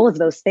 all of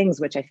those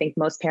things, which I think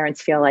most parents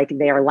feel like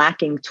they are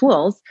lacking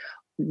tools.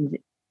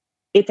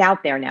 It's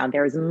out there now.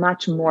 There is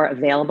much more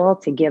available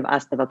to give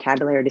us the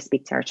vocabulary to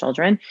speak to our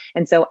children.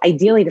 And so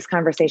ideally, this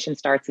conversation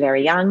starts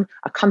very young,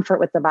 a comfort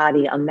with the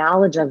body, a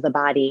knowledge of the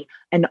body,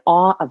 an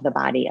awe of the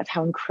body, of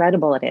how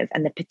incredible it is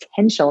and the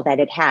potential that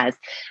it has.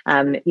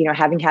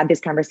 Having had these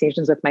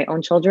conversations with my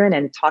own children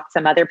and talked to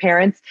some other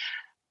parents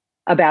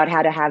about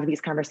how to have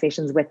these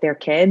conversations with their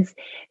kids,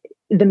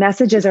 the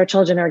messages our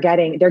children are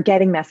getting, they're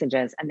getting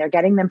messages and they're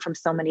getting them from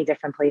so many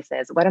different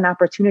places. What an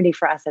opportunity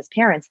for us as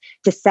parents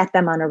to set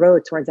them on a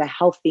road towards a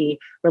healthy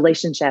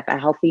relationship, a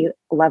healthy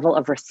level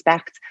of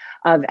respect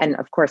and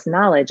of course,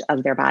 knowledge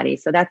of their body.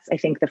 So that's, I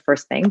think, the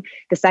first thing.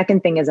 The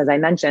second thing is, as I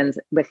mentioned,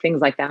 with things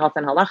like the Health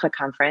and Halacha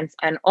Conference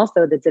and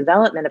also the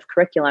development of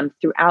curriculum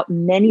throughout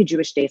many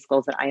Jewish day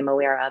schools that I am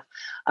aware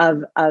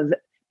of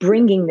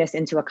bringing this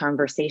into a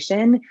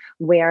conversation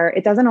where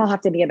it doesn't all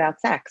have to be about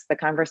sex. The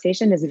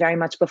conversation is very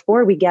much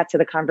before we get to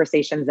the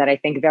conversations that I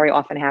think very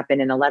often happen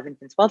in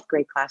 11th and 12th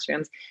grade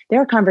classrooms. There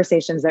are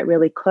conversations that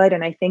really could,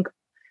 and I think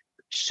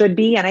should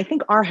be, and I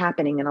think are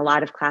happening in a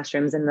lot of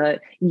classrooms in the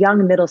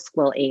young middle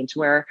school age,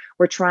 where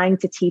we're trying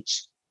to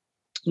teach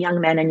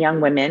young men and young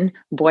women,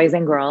 boys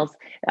and girls,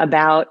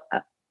 about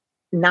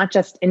not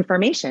just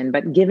information,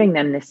 but giving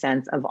them this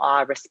sense of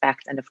awe,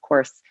 respect, and of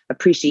course,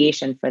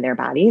 appreciation for their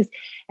bodies.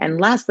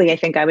 And lastly, I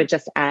think I would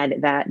just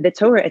add that the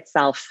Torah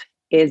itself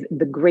is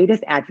the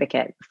greatest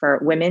advocate for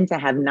women to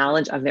have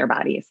knowledge of their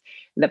bodies.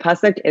 The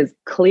pasuk is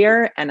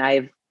clear, and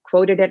I've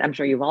quoted it. I'm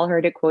sure you've all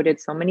heard it quoted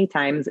so many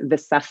times.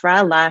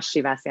 V'safra la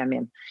shivas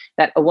yamim,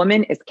 that a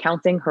woman is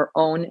counting her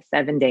own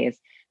 7 days.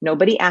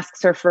 Nobody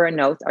asks her for a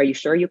note. Are you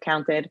sure you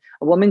counted?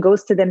 A woman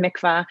goes to the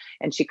mikvah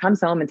and she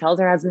comes home and tells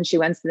her husband she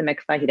went to the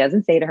mikvah. He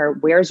doesn't say to her,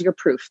 where's your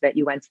proof that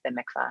you went to the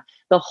mikvah?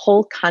 The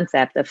whole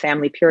concept of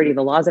family purity,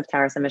 the laws of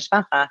Taras and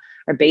Mishpacha,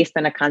 are based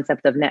on a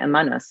concept of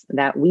ne'emanus,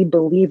 that we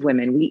believe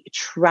women, we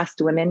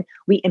trust women,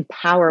 we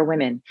empower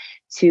women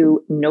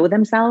to know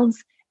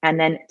themselves and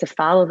then to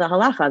follow the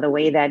halacha the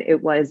way that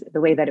it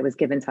was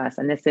given to us.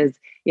 And this is,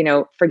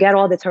 forget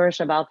all the Torah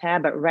Shabbal Peh,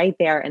 but right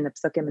there in the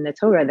Psukim in the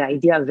Torah, the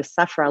idea of the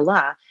Safra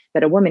La,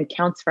 that a woman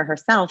counts for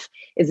herself,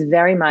 is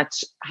very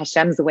much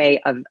Hashem's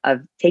way of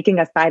taking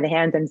us by the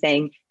hand and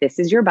saying, this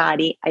is your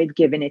body, I've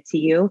given it to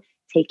you,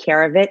 take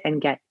care of it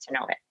and get to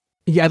know it.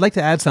 Yeah, I'd like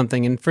to add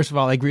something. And first of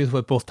all, I agree with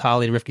what both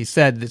Tali and Rivki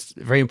said. It's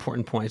very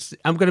important points.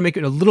 I'm going to make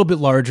it a little bit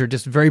larger,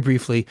 just very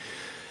briefly.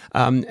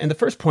 And the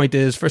first point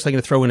is, first I'm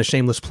going to throw in a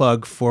shameless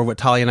plug for what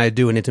Tali and I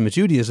do in Intimate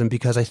Judaism,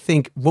 because I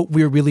think what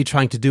we're really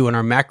trying to do in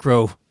our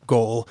macro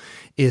goal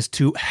is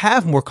to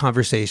have more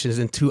conversations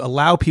and to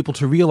allow people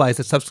to realize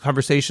that such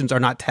conversations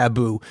are not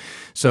taboo.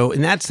 So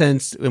in that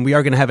sense, and we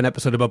are going to have an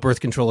episode about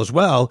birth control as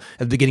well at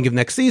the beginning of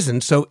next season.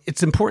 So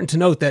it's important to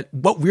note that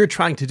what we're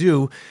trying to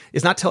do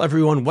is not tell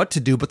everyone what to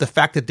do, but the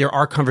fact that there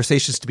are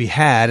conversations to be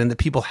had and that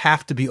people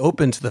have to be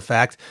open to the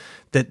fact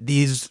that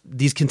these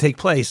can take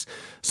place.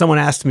 Someone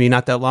asked me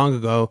not that long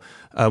ago,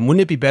 wouldn't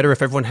it be better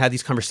if everyone had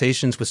these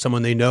conversations with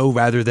someone they know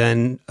rather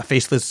than a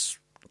faceless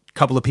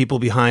couple of people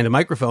behind a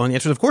microphone? The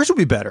answer is, of course, it would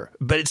be better,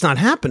 but it's not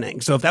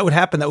happening. So if that would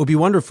happen, that would be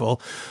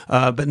wonderful.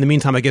 But in the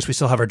meantime, I guess we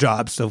still have our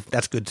jobs, so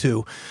that's good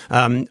too.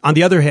 On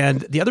the other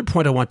hand, the other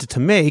point I wanted to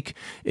make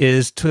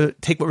is to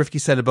take what Rivki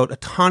said about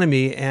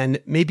autonomy and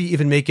maybe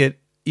even make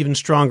it even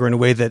stronger in a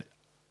way that,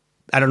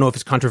 I don't know if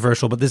it's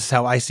controversial, but this is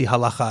how I see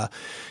halacha.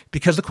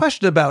 Because the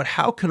question about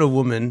how can a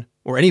woman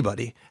or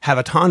anybody have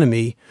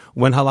autonomy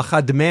when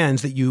halacha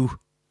demands that you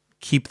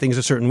keep things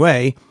a certain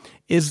way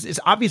is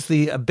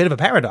obviously a bit of a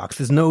paradox.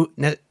 There's no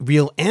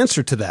real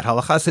answer to that.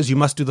 Halacha says you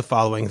must do the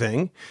following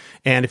thing.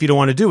 And if you don't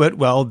want to do it,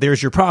 well,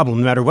 there's your problem,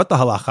 no matter what the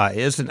halacha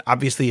is. And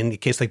obviously in a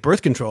case like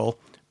birth control,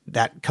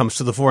 that comes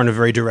to the fore in a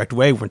very direct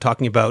way. We're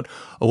talking about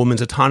a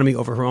woman's autonomy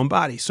over her own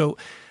body. So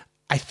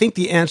I think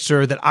the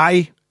answer that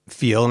I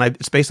feel, and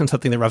it's based on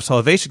something that Rav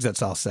Soloveitchik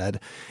Zatzal said,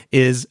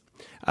 is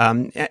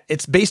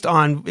it's based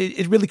on,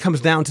 it really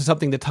comes down to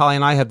something that Tali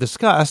and I have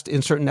discussed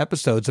in certain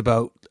episodes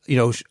about,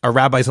 are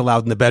rabbis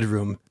allowed in the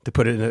bedroom, to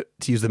put it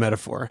to use the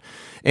metaphor.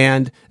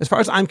 And as far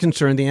as I'm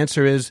concerned, the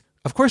answer is,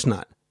 of course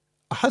not.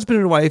 A husband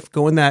and wife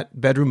go in that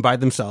bedroom by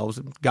themselves.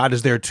 God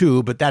is there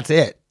too, but that's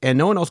it. And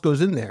no one else goes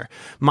in there.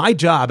 My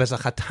job as a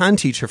Chatan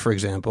teacher, for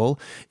example,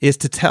 is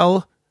to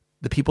tell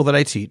the people that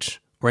I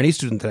teach, or any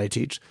student that I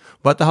teach,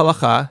 what the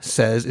halacha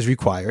says is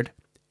required.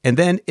 And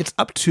then it's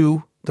up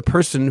to the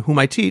person whom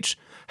I teach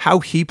how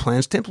he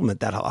plans to implement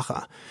that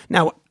halacha.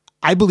 Now,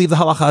 I believe the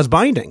halacha is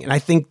binding, and I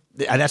think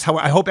that's how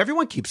I hope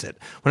everyone keeps it.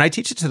 When I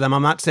teach it to them,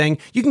 I'm not saying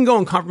you can go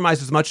and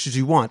compromise as much as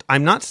you want.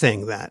 I'm not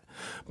saying that.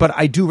 But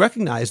I do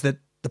recognize that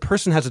the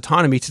person has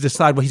autonomy to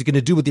decide what he's going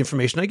to do with the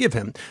information I give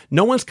him.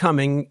 No one's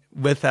coming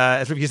with,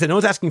 as Ricky said, no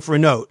one's asking for a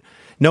note.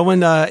 No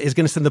one is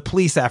going to send the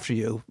police after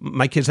you.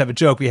 My kids have a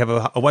joke. We have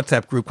a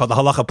WhatsApp group called the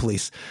Halacha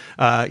Police.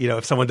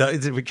 If someone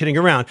does, we're kidding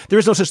around. There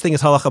is no such thing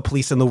as Halacha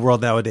Police in the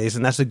world nowadays,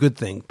 and that's a good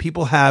thing.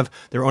 People have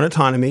their own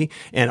autonomy,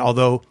 and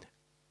although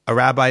a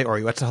rabbi or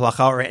a Yetzer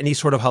Halacha or any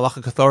sort of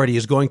halachic authority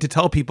is going to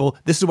tell people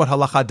this is what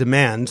halacha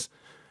demands,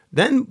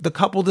 then the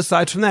couple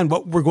decides from then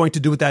what we're going to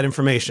do with that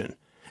information.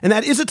 And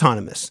that is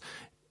autonomous.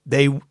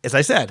 They, as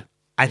I said,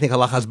 I think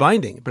halacha is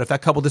binding. But if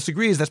that couple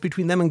disagrees, that's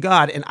between them and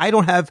God. And I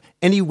don't have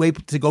any way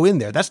to go in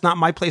there. That's not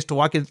my place to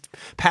walk in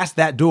past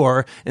that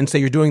door and say,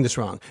 you're doing this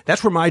wrong.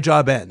 That's where my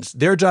job ends.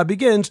 Their job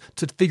begins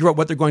to figure out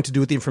what they're going to do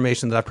with the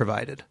information that I've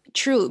provided.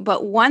 True.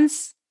 But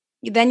once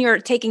then you're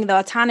taking the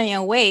autonomy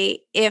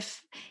away,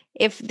 if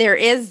there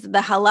is the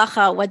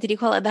halacha, what did you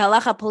call it? The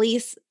halacha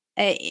police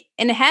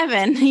in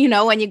heaven,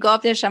 when you go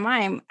up to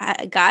Shamayim,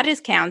 God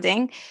is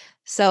counting.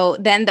 So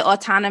then the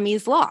autonomy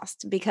is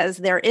lost because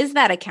there is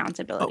that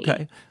accountability.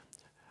 Okay.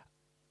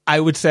 I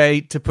would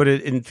say, to put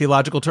it in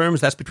theological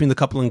terms, that's between the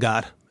couple and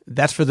God.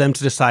 That's for them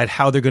to decide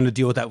how they're going to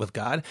deal with that with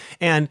God.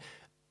 And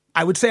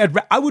I would say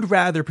I would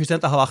rather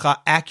present the halacha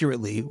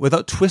accurately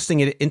without twisting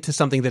it into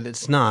something that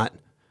it's not,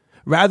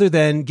 rather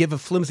than give a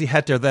flimsy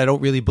heter that I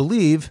don't really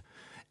believe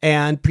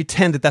and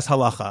pretend that that's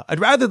halacha. I'd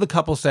rather the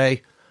couple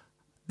say,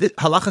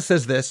 halacha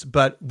says this,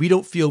 but we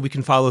don't feel we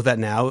can follow that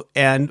now.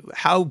 And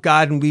how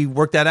God and we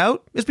work that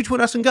out is between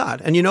us and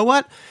God. And you know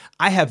what?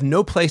 I have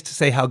no place to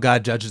say how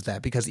God judges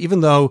that, because even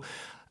though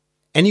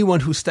anyone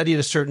who studied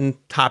a certain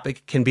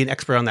topic can be an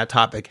expert on that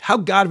topic, how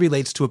God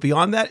relates to it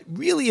beyond that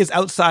really is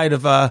outside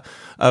of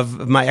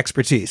my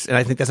expertise. And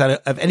I think that's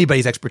out of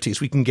anybody's expertise.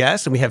 We can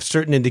guess, and we have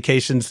certain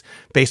indications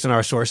based on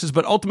our sources.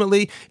 But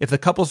ultimately, if the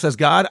couple says,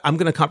 God, I'm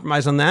going to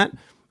compromise on that,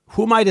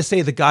 who am I to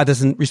say that God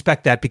doesn't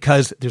respect that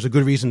because there's a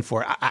good reason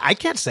for it? I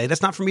can't say.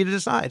 That's not for me to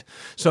decide.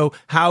 So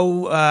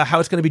how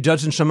it's going to be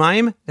judged in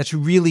Shamayim, that's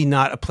really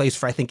not a place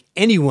for, I think,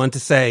 anyone to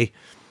say,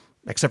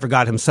 except for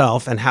God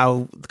himself, and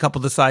how the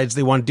couple decides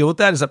they want to deal with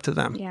that is up to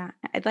them. Yeah.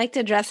 I'd like to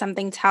address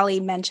something Tali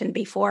mentioned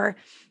before.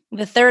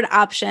 The third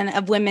option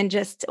of women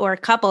or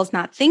couples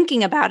not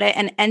thinking about it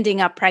and ending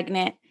up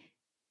pregnant,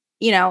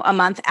 a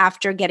month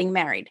after getting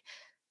married.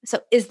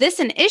 So is this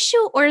an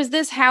issue, or is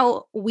this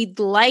how we'd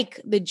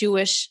like the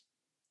Jewish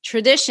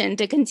tradition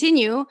to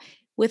continue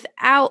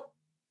without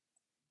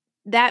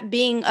that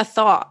being a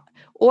thought?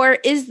 Or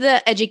is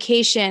the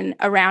education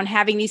around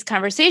having these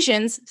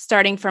conversations,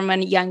 starting from a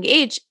young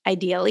age,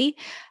 ideally,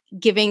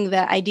 giving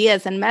the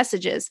ideas and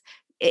messages,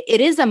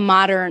 it is a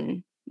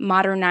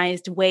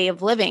modernized way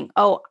of living.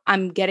 Oh,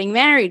 I'm getting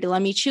married.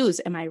 Let me choose.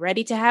 Am I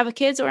ready to have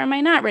kids, or am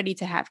I not ready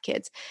to have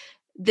kids?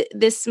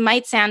 This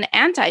might sound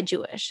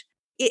anti-Jewish.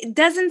 It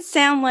doesn't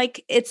sound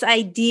like it's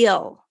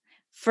ideal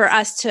for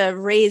us to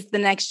raise the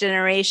next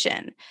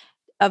generation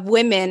of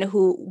women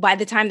who, by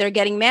the time they're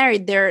getting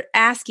married, they're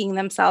asking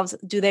themselves,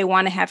 do they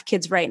want to have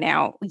kids right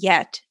now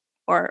yet?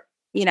 Or,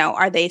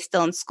 are they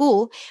still in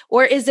school?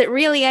 Or is it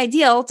really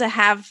ideal to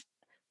have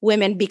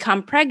women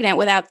become pregnant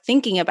without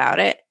thinking about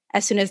it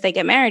as soon as they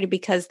get married,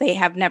 because they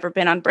have never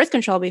been on birth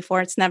control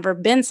before? It's never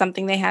been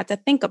something they had to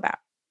think about.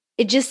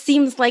 It just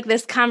seems like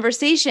this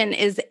conversation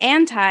is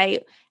anti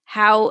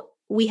how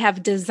we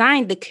have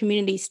designed the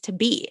communities to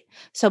be.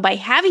 So by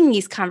having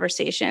these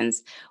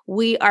conversations,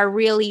 we are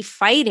really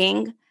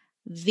fighting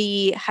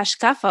the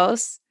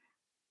hashkafos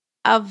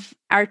of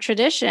our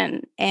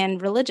tradition and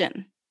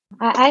religion.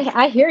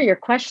 I hear your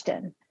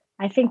question.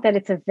 I think that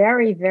it's a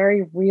very,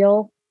 very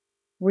real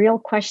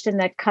question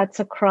that cuts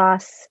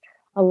across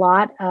a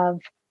lot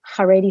of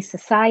Haredi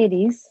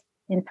societies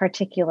in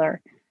particular.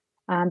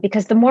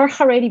 Because the more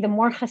Haredi, the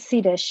more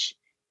Hasidish,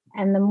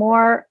 and the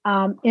more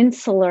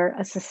insular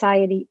a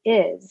society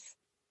is,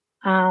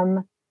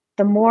 the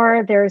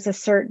more there's a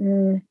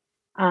certain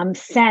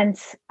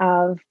sense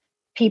of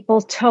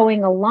people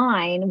towing a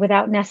line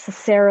without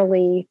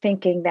necessarily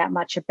thinking that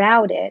much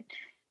about it,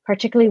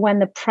 particularly when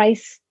the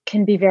price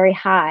can be very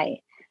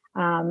high.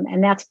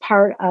 And that's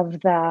part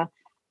of the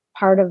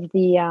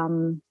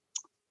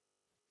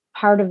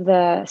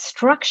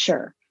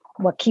structure.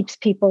 What keeps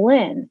people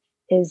in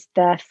is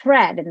the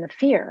threat and the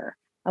fear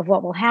of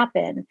what will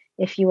happen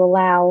if you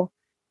allow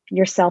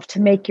yourself to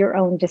make your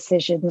own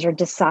decisions or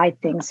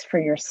decide things for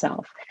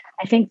yourself.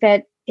 I think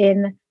that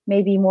in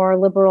maybe more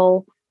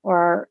liberal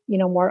or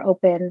more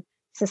open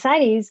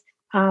societies,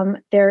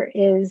 there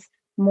is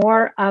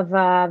more of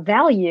a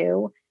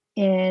value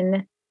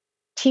in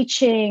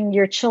teaching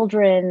your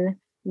children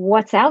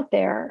what's out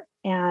there,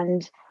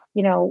 and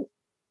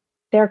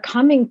they're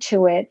coming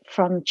to it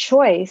from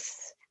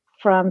choice,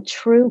 from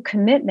true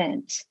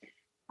commitment,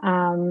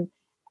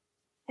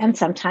 and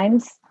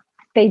sometimes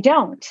they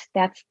don't.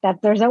 That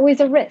there's always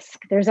a risk.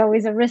 There's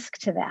always a risk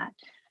to that.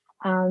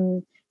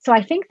 So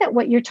I think that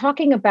what you're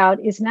talking about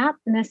is not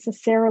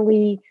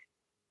necessarily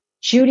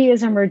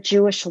Judaism or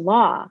Jewish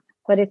law,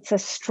 but it's a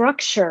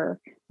structure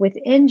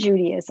within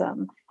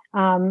Judaism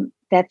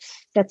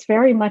that's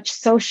very much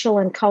social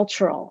and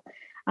cultural.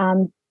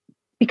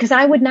 Because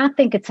I would not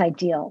think it's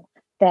ideal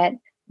that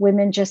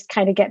women just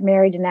kind of get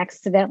married and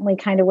accidentally,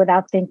 kind of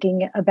without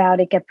thinking about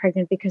it, get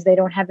pregnant because they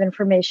don't have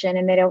information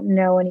and they don't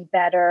know any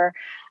better.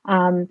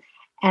 And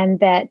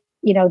that,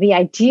 the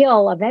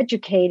ideal of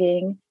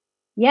educating,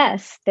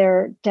 yes,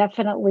 there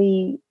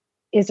definitely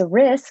is a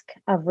risk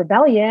of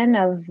rebellion,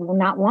 of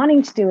not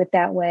wanting to do it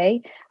that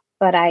way.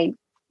 But I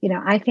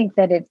think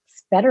that it's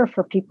better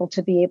for people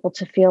to be able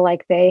to feel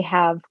like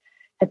that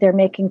they're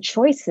making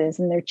choices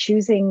and they're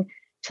choosing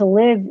to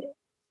live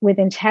with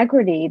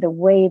integrity the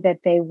way that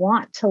they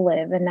want to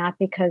live, and not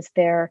because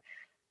they're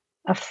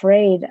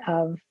afraid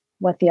of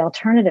what the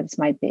alternatives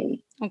might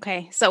be.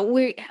 Okay, so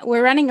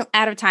we're running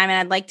out of time, and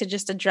I'd like to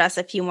just address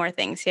a few more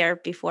things here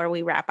before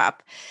we wrap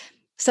up.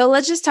 So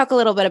let's just talk a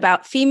little bit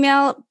about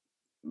female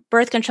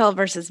birth control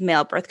versus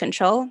male birth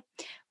control.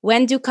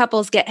 When do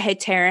couples get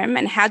heterim,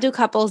 and how do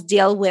couples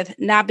deal with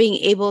not being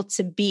able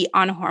to be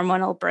on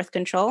hormonal birth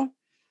control?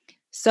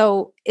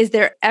 So is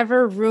there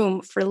ever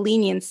room for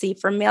leniency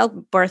for male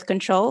birth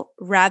control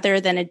rather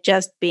than it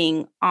just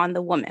being on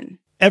the woman?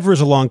 Ever is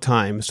a long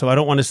time, so I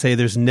don't want to say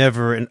there's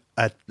never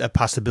a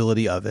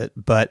possibility of it,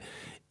 but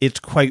it's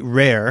quite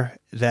rare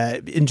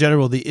that, in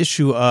general, the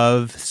issue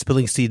of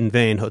spilling seed in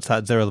vain,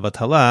 hotzat zera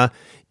levatala,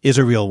 is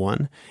a real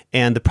one.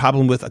 And the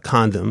problem with a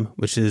condom,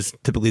 which is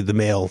typically the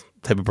male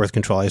type of birth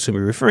control I assume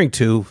you're referring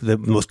to, the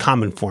most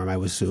common form I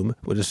would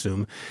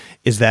assume,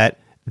 is that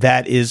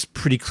that is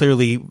pretty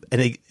clearly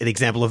an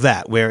example of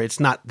that, where it's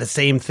not the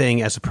same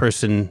thing as a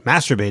person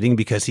masturbating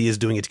because he is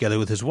doing it together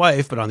with his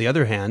wife. But on the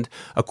other hand,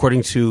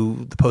 according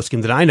to the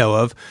poskim that I know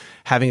of,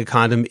 having a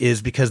condom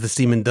is because the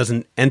semen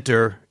doesn't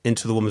enter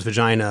into the woman's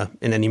vagina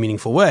in any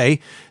meaningful way.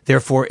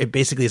 Therefore, it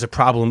basically is a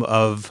problem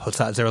of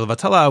hotzat zera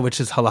levatala, which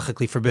is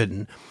halachically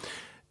forbidden.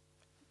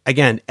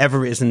 Again,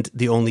 ever isn't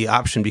the only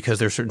option because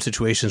there are certain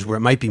situations where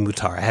it might be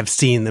mutar. I have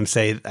seen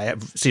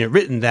it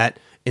written that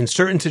in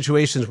certain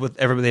situations,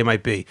 whatever they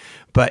might be.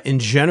 But in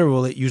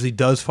general, it usually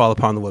does fall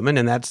upon the woman.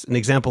 And that's an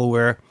example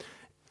where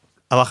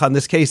halacha in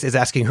this case is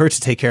asking her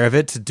to take care of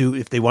it, to do,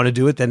 if they want to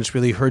do it, then it's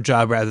really her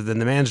job rather than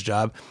the man's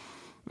job.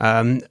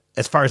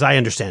 As far as I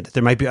understand it,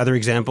 there might be other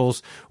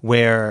examples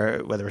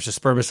where, whether it's a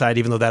spermicide,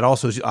 even though that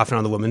also is often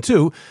on the woman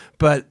too,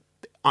 but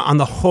on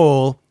the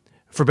whole,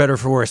 for better or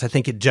for worse, I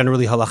think it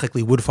generally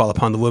halachically would fall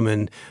upon the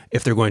woman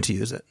if they're going to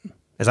use it,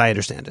 as I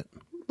understand it.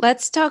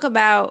 Let's talk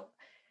about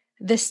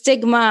the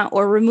stigma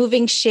or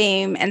removing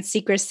shame and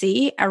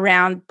secrecy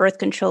around birth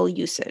control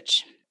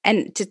usage.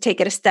 And to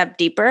take it a step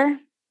deeper,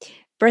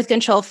 birth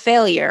control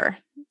failure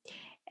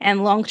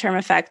and long-term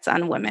effects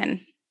on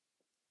women.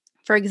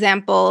 For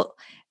example,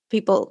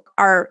 people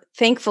are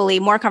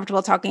thankfully more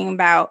comfortable talking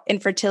about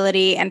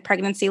infertility and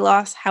pregnancy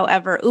loss.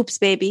 However, oops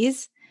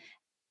babies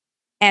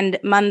and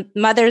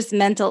mother's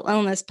mental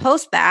illness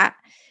post that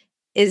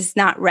is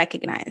not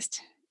recognized.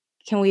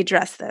 Can we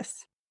address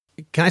this?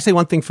 Can I say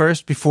one thing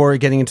first before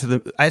getting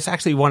into I just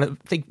actually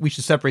think we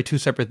should separate two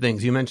separate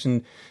things. You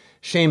mentioned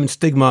shame and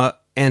stigma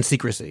and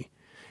secrecy.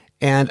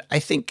 And I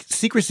think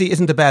secrecy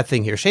isn't a bad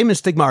thing here. Shame and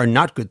stigma are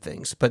not good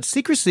things. But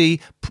secrecy,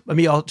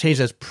 I'll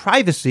change it as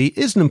privacy,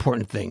 is an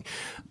important thing.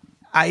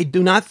 I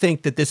do not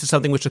think that this is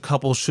something which a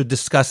couple should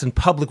discuss in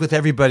public with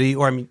everybody,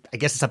 or I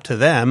guess it's up to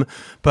them.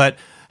 But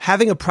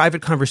having a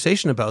private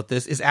conversation about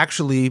this is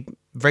actually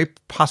very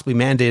possibly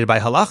mandated by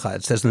halacha.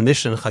 It says in the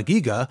Mishnah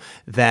Chagiga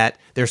that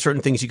there are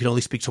certain things you can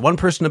only speak to one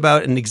person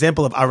about. An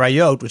example of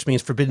arayot, which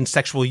means forbidden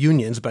sexual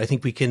unions, but I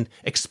think we can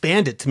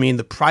expand it to mean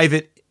the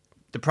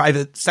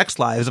private sex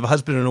lives of a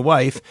husband and a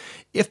wife.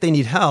 If they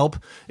need help,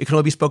 it can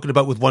only be spoken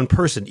about with one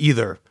person,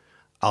 either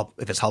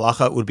if it's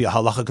halacha, it would be a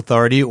halachic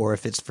authority, or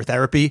if it's for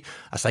therapy,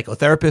 a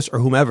psychotherapist or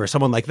whomever,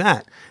 someone like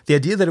that. The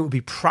idea that it would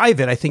be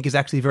private, I think, is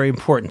actually very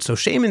important. So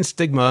shame and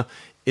stigma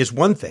is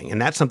one thing,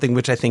 and that's something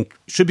which I think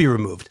should be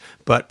removed.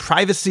 But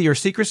privacy or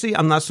secrecy,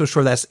 I'm not so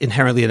sure that's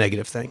inherently a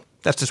negative thing.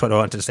 That's just what I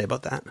wanted to say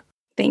about that.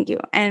 Thank you.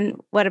 And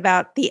what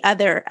about the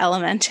other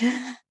element?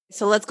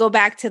 So let's go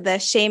back to the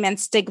shame and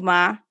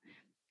stigma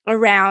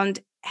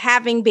around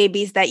having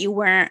babies that you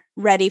weren't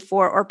ready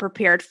for or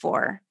prepared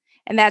for.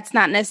 And that's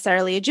not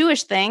necessarily a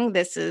Jewish thing.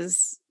 This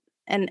is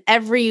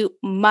every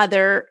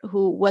mother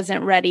who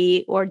wasn't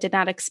ready or did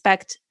not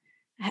expect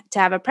to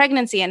have a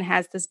pregnancy and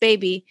has this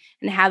baby,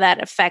 and how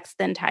that affects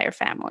the entire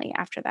family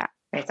after that.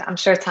 Right. So I'm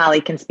sure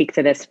Tali can speak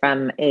to this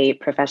from a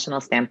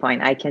professional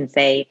standpoint. I can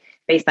say,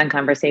 based on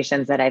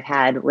conversations that I've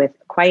had with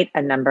quite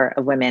a number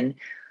of women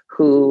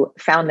who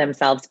found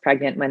themselves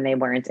pregnant when they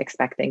weren't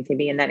expecting to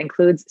be. And that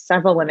includes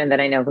several women that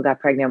I know who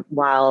got pregnant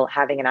while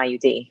having an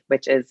IUD,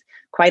 which is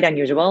quite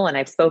unusual. And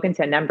I've spoken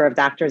to a number of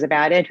doctors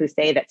about it who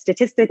say that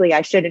statistically,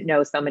 I shouldn't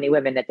know so many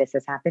women that this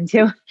has happened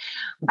to,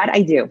 but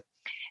I do.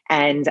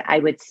 And I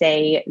would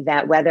say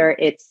that whether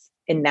it's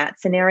in that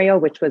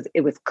scenario,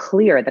 it was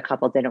clear the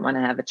couple didn't want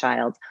to have a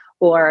child,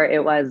 or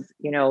it was,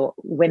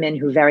 women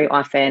who very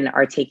often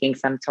are taking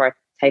some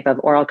type of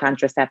oral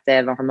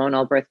contraceptive or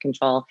hormonal birth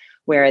control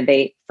where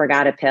they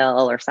forgot a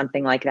pill or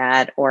something like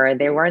that, or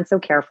they weren't so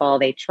careful.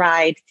 They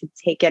tried to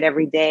take it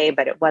every day,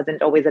 but it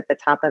wasn't always at the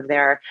top of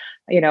their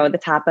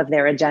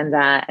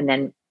agenda. And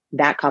then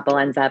that couple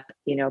ends up,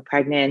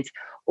 pregnant.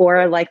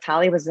 Or like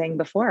Tali was saying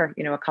before,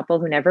 a couple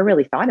who never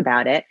really thought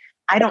about it.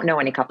 I don't know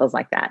any couples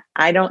like that.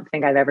 I don't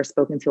think I've ever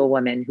spoken to a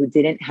woman who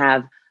didn't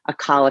have a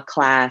kala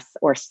class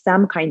or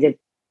some kind of,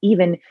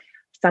 even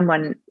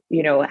someone,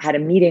 had a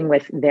meeting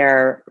with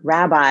their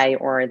rabbi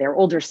or their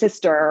older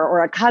sister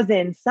or a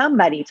cousin.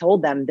 Somebody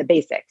told them the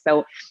basics.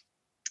 So,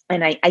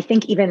 and I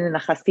think even in the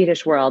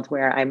Hasidic world,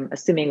 where I'm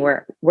assuming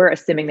we're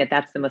assuming that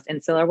that's the most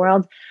insular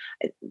world,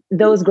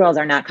 those girls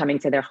are not coming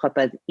to their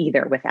chuppahs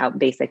either without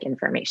basic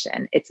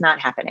information. It's not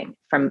happening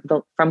from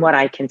what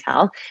I can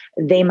tell.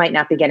 They might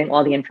not be getting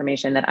all the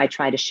information that I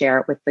try to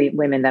share with the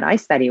women that I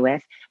study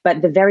with,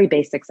 but the very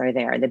basics are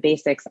there. The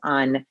basics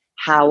on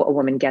how a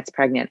woman gets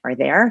pregnant are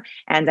there.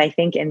 And I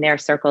think in their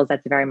circles,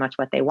 that's very much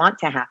what they want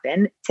to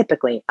happen.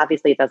 Typically,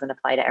 obviously it doesn't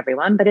apply to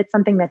everyone, but it's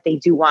something that they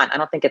do want. I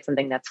don't think it's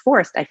something that's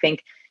forced. I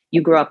think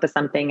you grow up with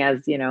something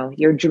as,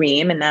 your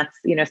dream, and that's,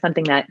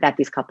 something that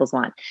these couples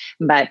want.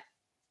 But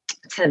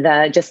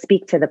just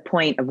speak to the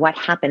point of what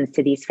happens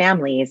to these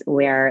families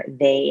where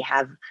they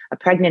have a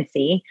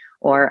pregnancy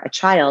or a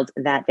child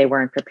that they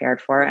weren't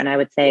prepared for. And I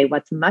would say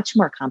what's much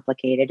more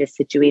complicated is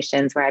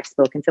situations where I've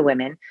spoken to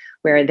women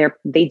where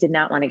they did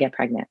not want to get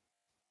pregnant.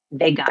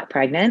 They got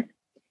pregnant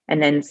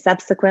and then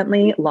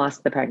subsequently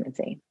lost the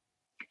pregnancy.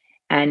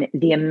 And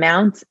the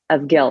amount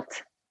of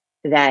guilt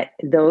that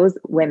those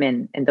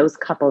women and those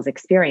couples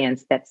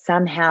experience, that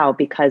somehow,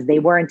 because they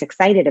weren't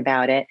excited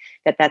about it,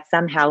 that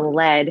somehow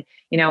led,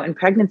 in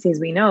pregnancies,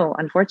 we know,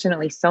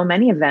 unfortunately, so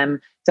many of them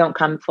don't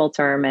come full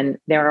term. And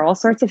there are all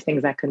sorts of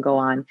things that could go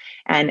on.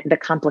 And the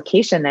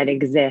complication that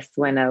exists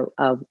when a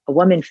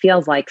woman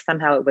feels like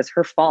somehow it was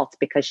her fault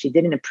because she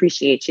didn't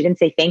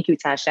say thank you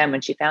to Hashem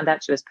when she found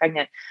out she was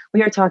pregnant.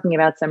 We are talking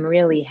about some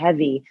really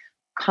heavy,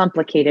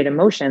 complicated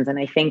emotions. And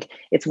I think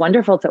it's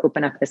wonderful to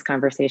open up this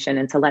conversation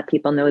and to let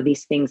people know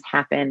these things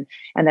happen.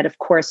 And that, of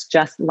course,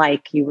 just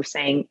like you were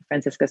saying,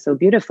 Francisca, so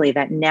beautifully,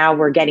 that now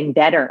we're getting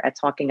better at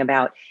talking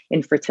about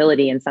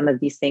infertility and some of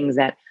these things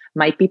that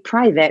might be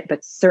private,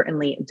 but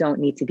certainly don't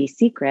need to be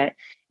secret,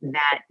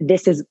 that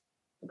this is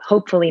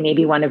hopefully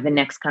maybe one of the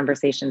next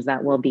conversations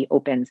that will be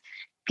opened.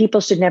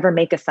 People should never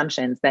make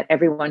assumptions that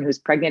everyone who's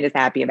pregnant is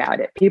happy about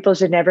it. People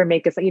should never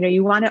make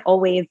you want to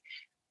always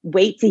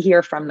wait to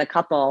hear from the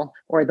couple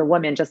or the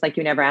woman, just like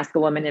you never ask a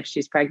woman if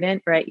she's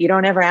pregnant, right? You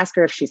don't ever ask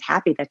her if she's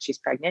happy that she's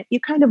pregnant.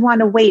 You kind of want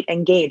to wait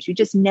and gauge. You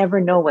just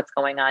never know what's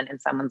going on in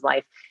someone's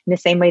life. In the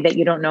same way that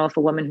you don't know if a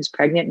woman who's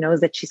pregnant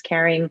knows that she's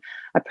carrying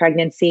a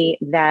pregnancy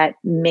that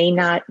may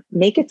not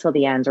make it till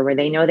the end, or where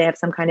they know they have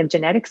some kind of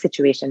genetic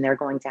situation they're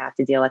going to have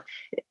to deal with.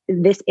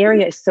 This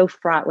area is so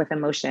fraught with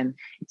emotion.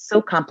 It's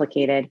so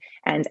complicated.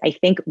 And I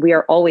think we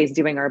are always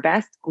doing our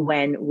best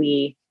when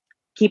we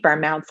keep our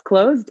mouths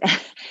closed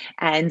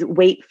and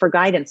wait for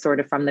guidance sort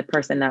of from the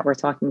person that we're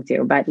talking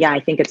to. But yeah, I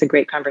think it's a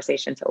great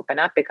conversation to open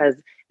up because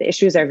the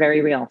issues are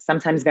very real,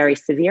 sometimes very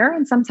severe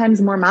and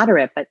sometimes more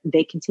moderate, but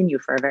they continue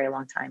for a very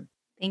long time.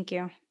 Thank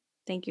you.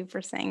 Thank you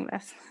for saying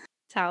this.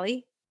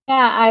 Tali?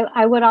 Yeah,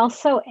 I would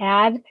also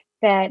add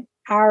that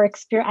our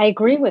experience, I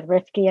agree with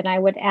Rifki, and I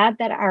would add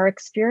that our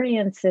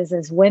experiences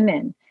as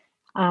women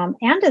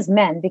and as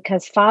men,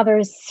 because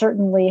fathers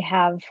certainly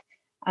have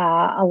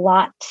a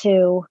lot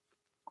to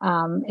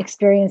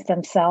experience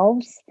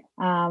themselves.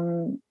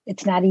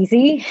 It's not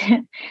easy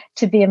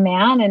to be a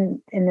man, and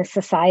in this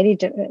society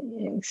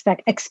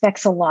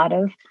expects a lot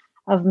of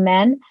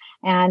men,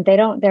 and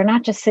they're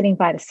not just sitting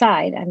by the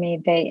side. I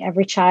mean,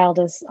 every child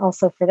is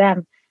also for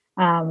them,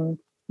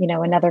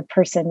 another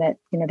person that,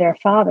 they're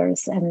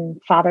fathers,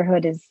 and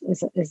fatherhood is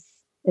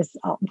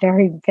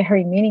very,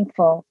 very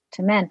meaningful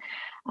to men.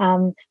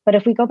 But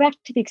if we go back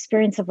to the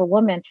experience of a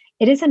woman,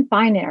 it isn't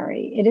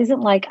binary. It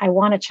isn't like I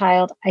want a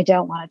child, I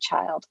don't want a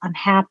child. I'm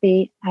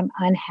happy, I'm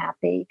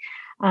unhappy.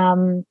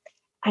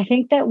 I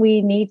think that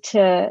we need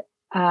to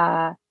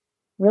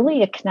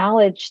really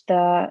acknowledge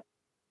the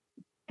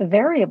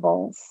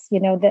variables,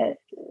 that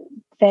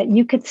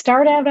you could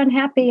start out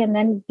unhappy and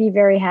then be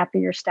very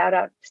happy, or start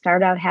out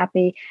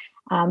happy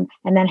and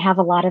then have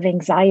a lot of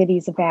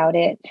anxieties about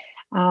it.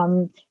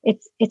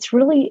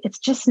 It's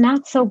just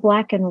not so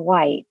black and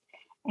white.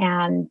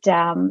 And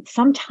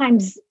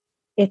sometimes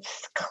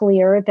it's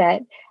clear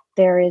that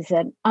there is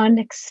an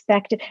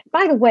unexpected,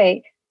 by the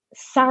way,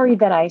 sorry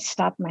that I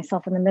stopped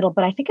myself in the middle,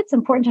 but I think it's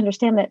important to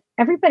understand that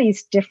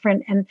everybody's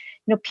different. And,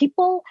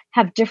 people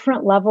have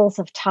different levels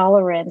of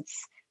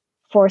tolerance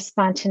for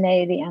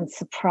spontaneity and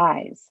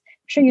surprise.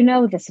 I'm sure you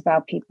know this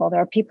about people.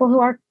 There are people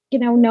who are,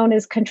 known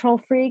as control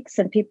freaks,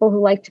 and people who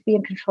like to be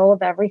in control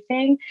of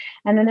everything.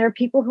 And then there are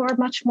people who are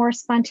much more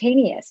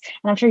spontaneous.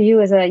 And I'm sure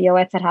you as a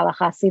yoetz at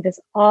halacha see this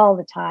all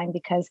the time,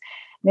 because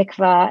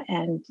mikvah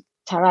and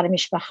tarat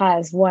mishpacha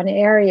is one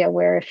area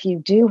where if you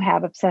do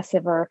have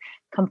obsessive or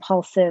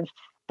compulsive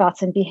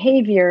thoughts and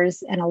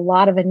behaviors and a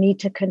lot of a need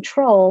to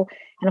control,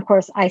 and of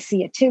course I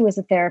see it too as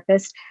a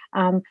therapist,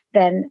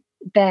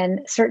 then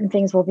certain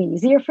things will be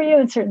easier for you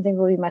and certain things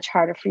will be much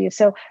harder for you.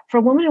 So for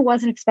a woman who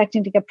wasn't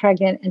expecting to get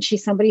pregnant, and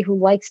she's somebody who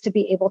likes to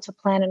be able to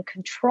plan and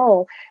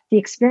control the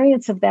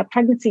experience of that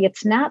pregnancy,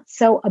 it's not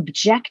so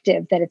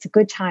objective that it's a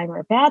good time or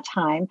a bad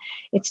time.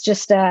 It's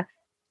just a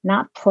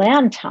not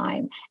planned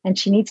time. And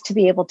she needs to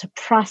be able to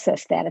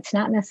process that. It's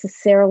not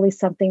necessarily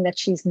something that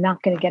she's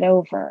not going to get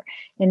over.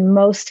 In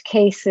most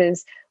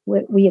cases,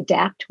 we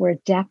adapt. We're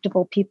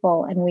adaptable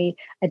people, and we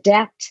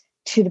adapt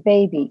to the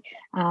baby.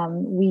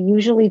 We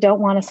usually don't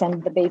want to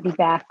send the baby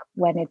back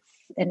when it's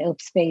an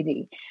oops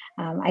baby.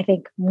 I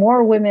think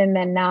more women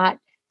than not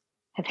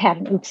have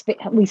had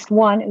at least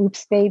one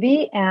oops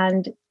baby,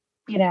 and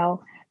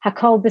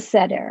hakol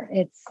beseder.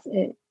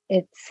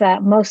 It's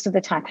most of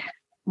the time.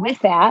 With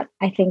that,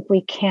 I think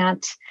we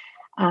can't,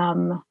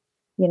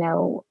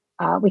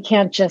 we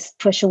can't just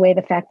push away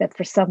the fact that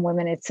for some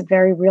women it's a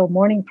very real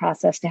mourning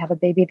process to have a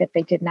baby that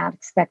they did not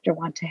expect or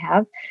want to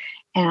have.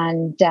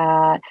 And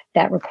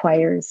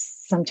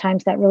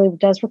sometimes that really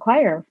does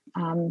require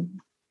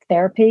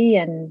therapy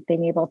and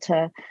being able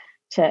to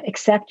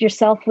accept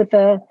yourself with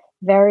the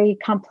very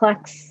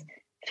complex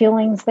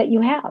feelings that you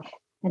have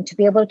and to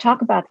be able to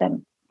talk about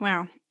them.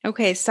 Wow.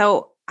 Okay.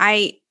 So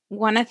I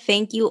want to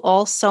thank you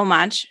all so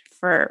much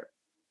for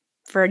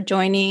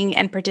joining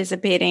and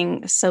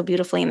participating so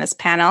beautifully in this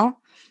panel.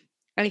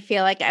 I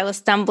feel like I was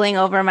stumbling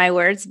over my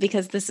words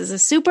because this is a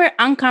super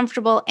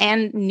uncomfortable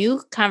and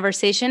new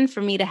conversation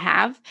for me to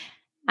have.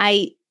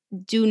 I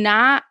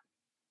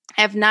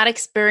have not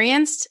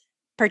experienced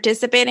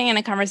participating in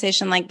a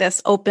conversation like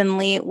this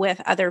openly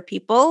with other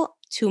people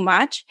too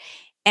much.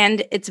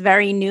 And it's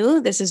very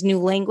new. This is new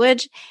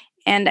language.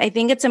 And I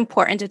think it's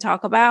important to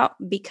talk about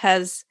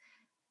because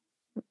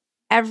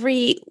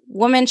every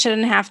woman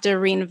shouldn't have to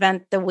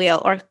reinvent the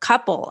wheel, or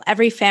couple,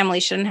 every family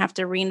shouldn't have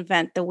to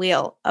reinvent the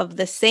wheel of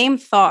the same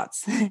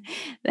thoughts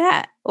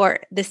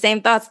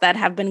that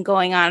have been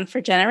going on for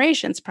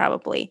generations,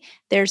 probably.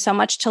 There's so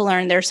much to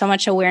learn. There's so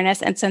much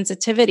awareness and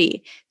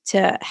sensitivity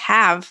to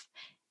have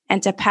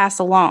and to pass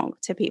along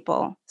to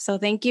people. So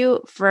thank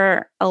you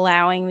for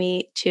allowing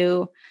me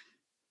to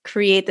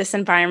create this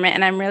environment.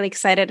 And I'm really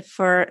excited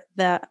for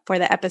the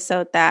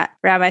episode that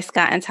Rabbi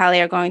Scott and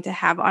Tali are going to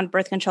have on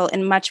birth control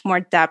in much more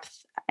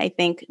depth, I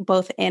think,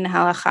 both in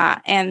halakha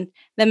and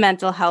the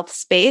mental health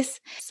space.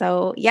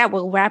 So yeah,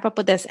 we'll wrap up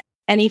with this.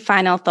 Any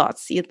final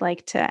thoughts you'd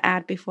like to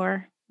add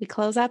before we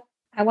close up?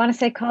 I want to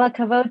say kol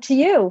hakavod to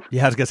you.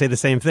 Yeah, I was going to say the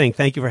same thing.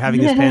 Thank you for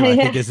having this panel. I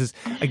think this is,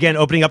 again,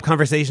 opening up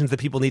conversations that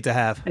people need to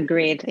have.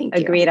 Agreed.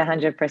 Agreed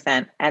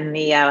 100%. And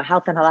the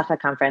Health and Halacha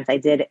conference, I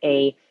did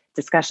a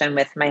discussion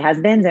with my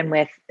husband and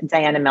with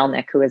Diana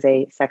Melnick, who is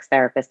a sex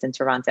therapist in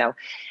Toronto.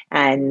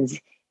 And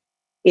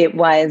it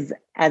was,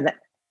 as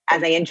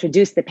I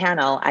introduced the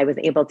panel, I was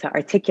able to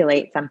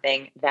articulate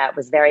something that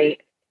was very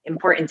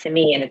important to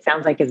me, and it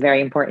sounds like is very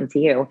important to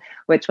you,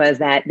 which was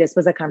that this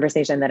was a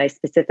conversation that I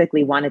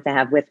specifically wanted to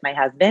have with my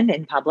husband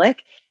in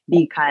public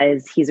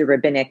because he's a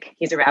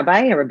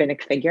rabbi, a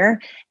rabbinic figure.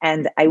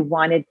 And I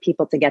wanted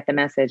people to get the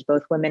message,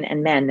 both women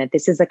and men, that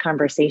this is a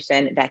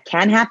conversation that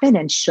can happen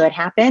and should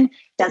happen.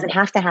 Doesn't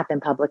have to happen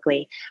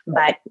publicly,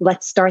 but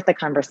let's start the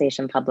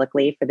conversation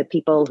publicly for the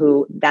people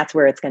who that's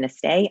where it's going to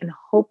stay. And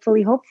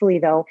hopefully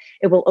though,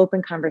 it will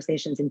open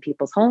conversations in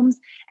people's homes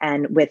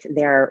and with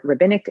their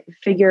rabbinic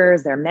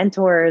figures, their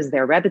mentors,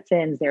 their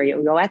rebbitzins, their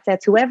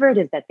yoetzets, whoever it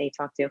is that they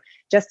talk to,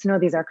 just to know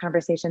these are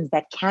conversations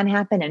that can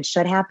happen and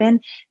should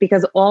happen,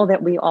 because all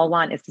that we all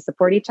want is to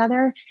support each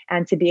other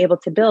and to be able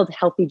to build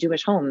healthy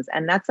Jewish homes.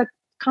 And that's a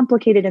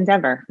complicated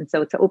endeavor. And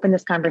so to open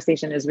this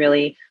conversation is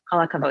really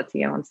kol hakavod to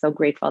you. I'm so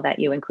grateful that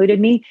you included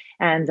me.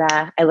 And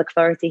I look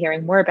forward to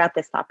hearing more about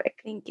this topic.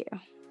 Thank you.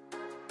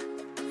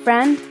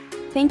 Friend,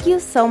 thank you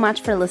so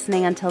much for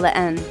listening until the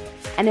end.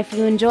 And if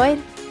you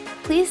enjoyed,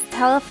 please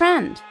tell a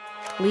friend,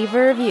 leave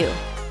a review,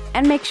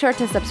 and make sure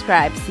to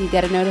subscribe so you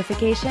get a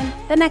notification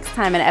the next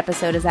time an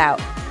episode is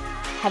out.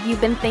 Have you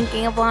been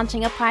thinking of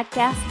launching a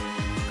podcast?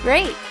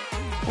 Great!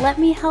 Let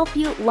me help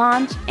you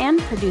launch and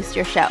produce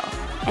your show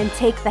and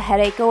take the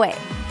headache away.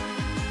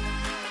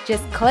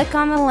 Just click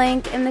on the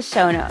link in the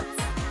show notes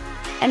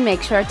and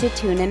make sure to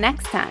tune in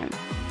next time.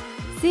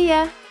 See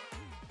ya!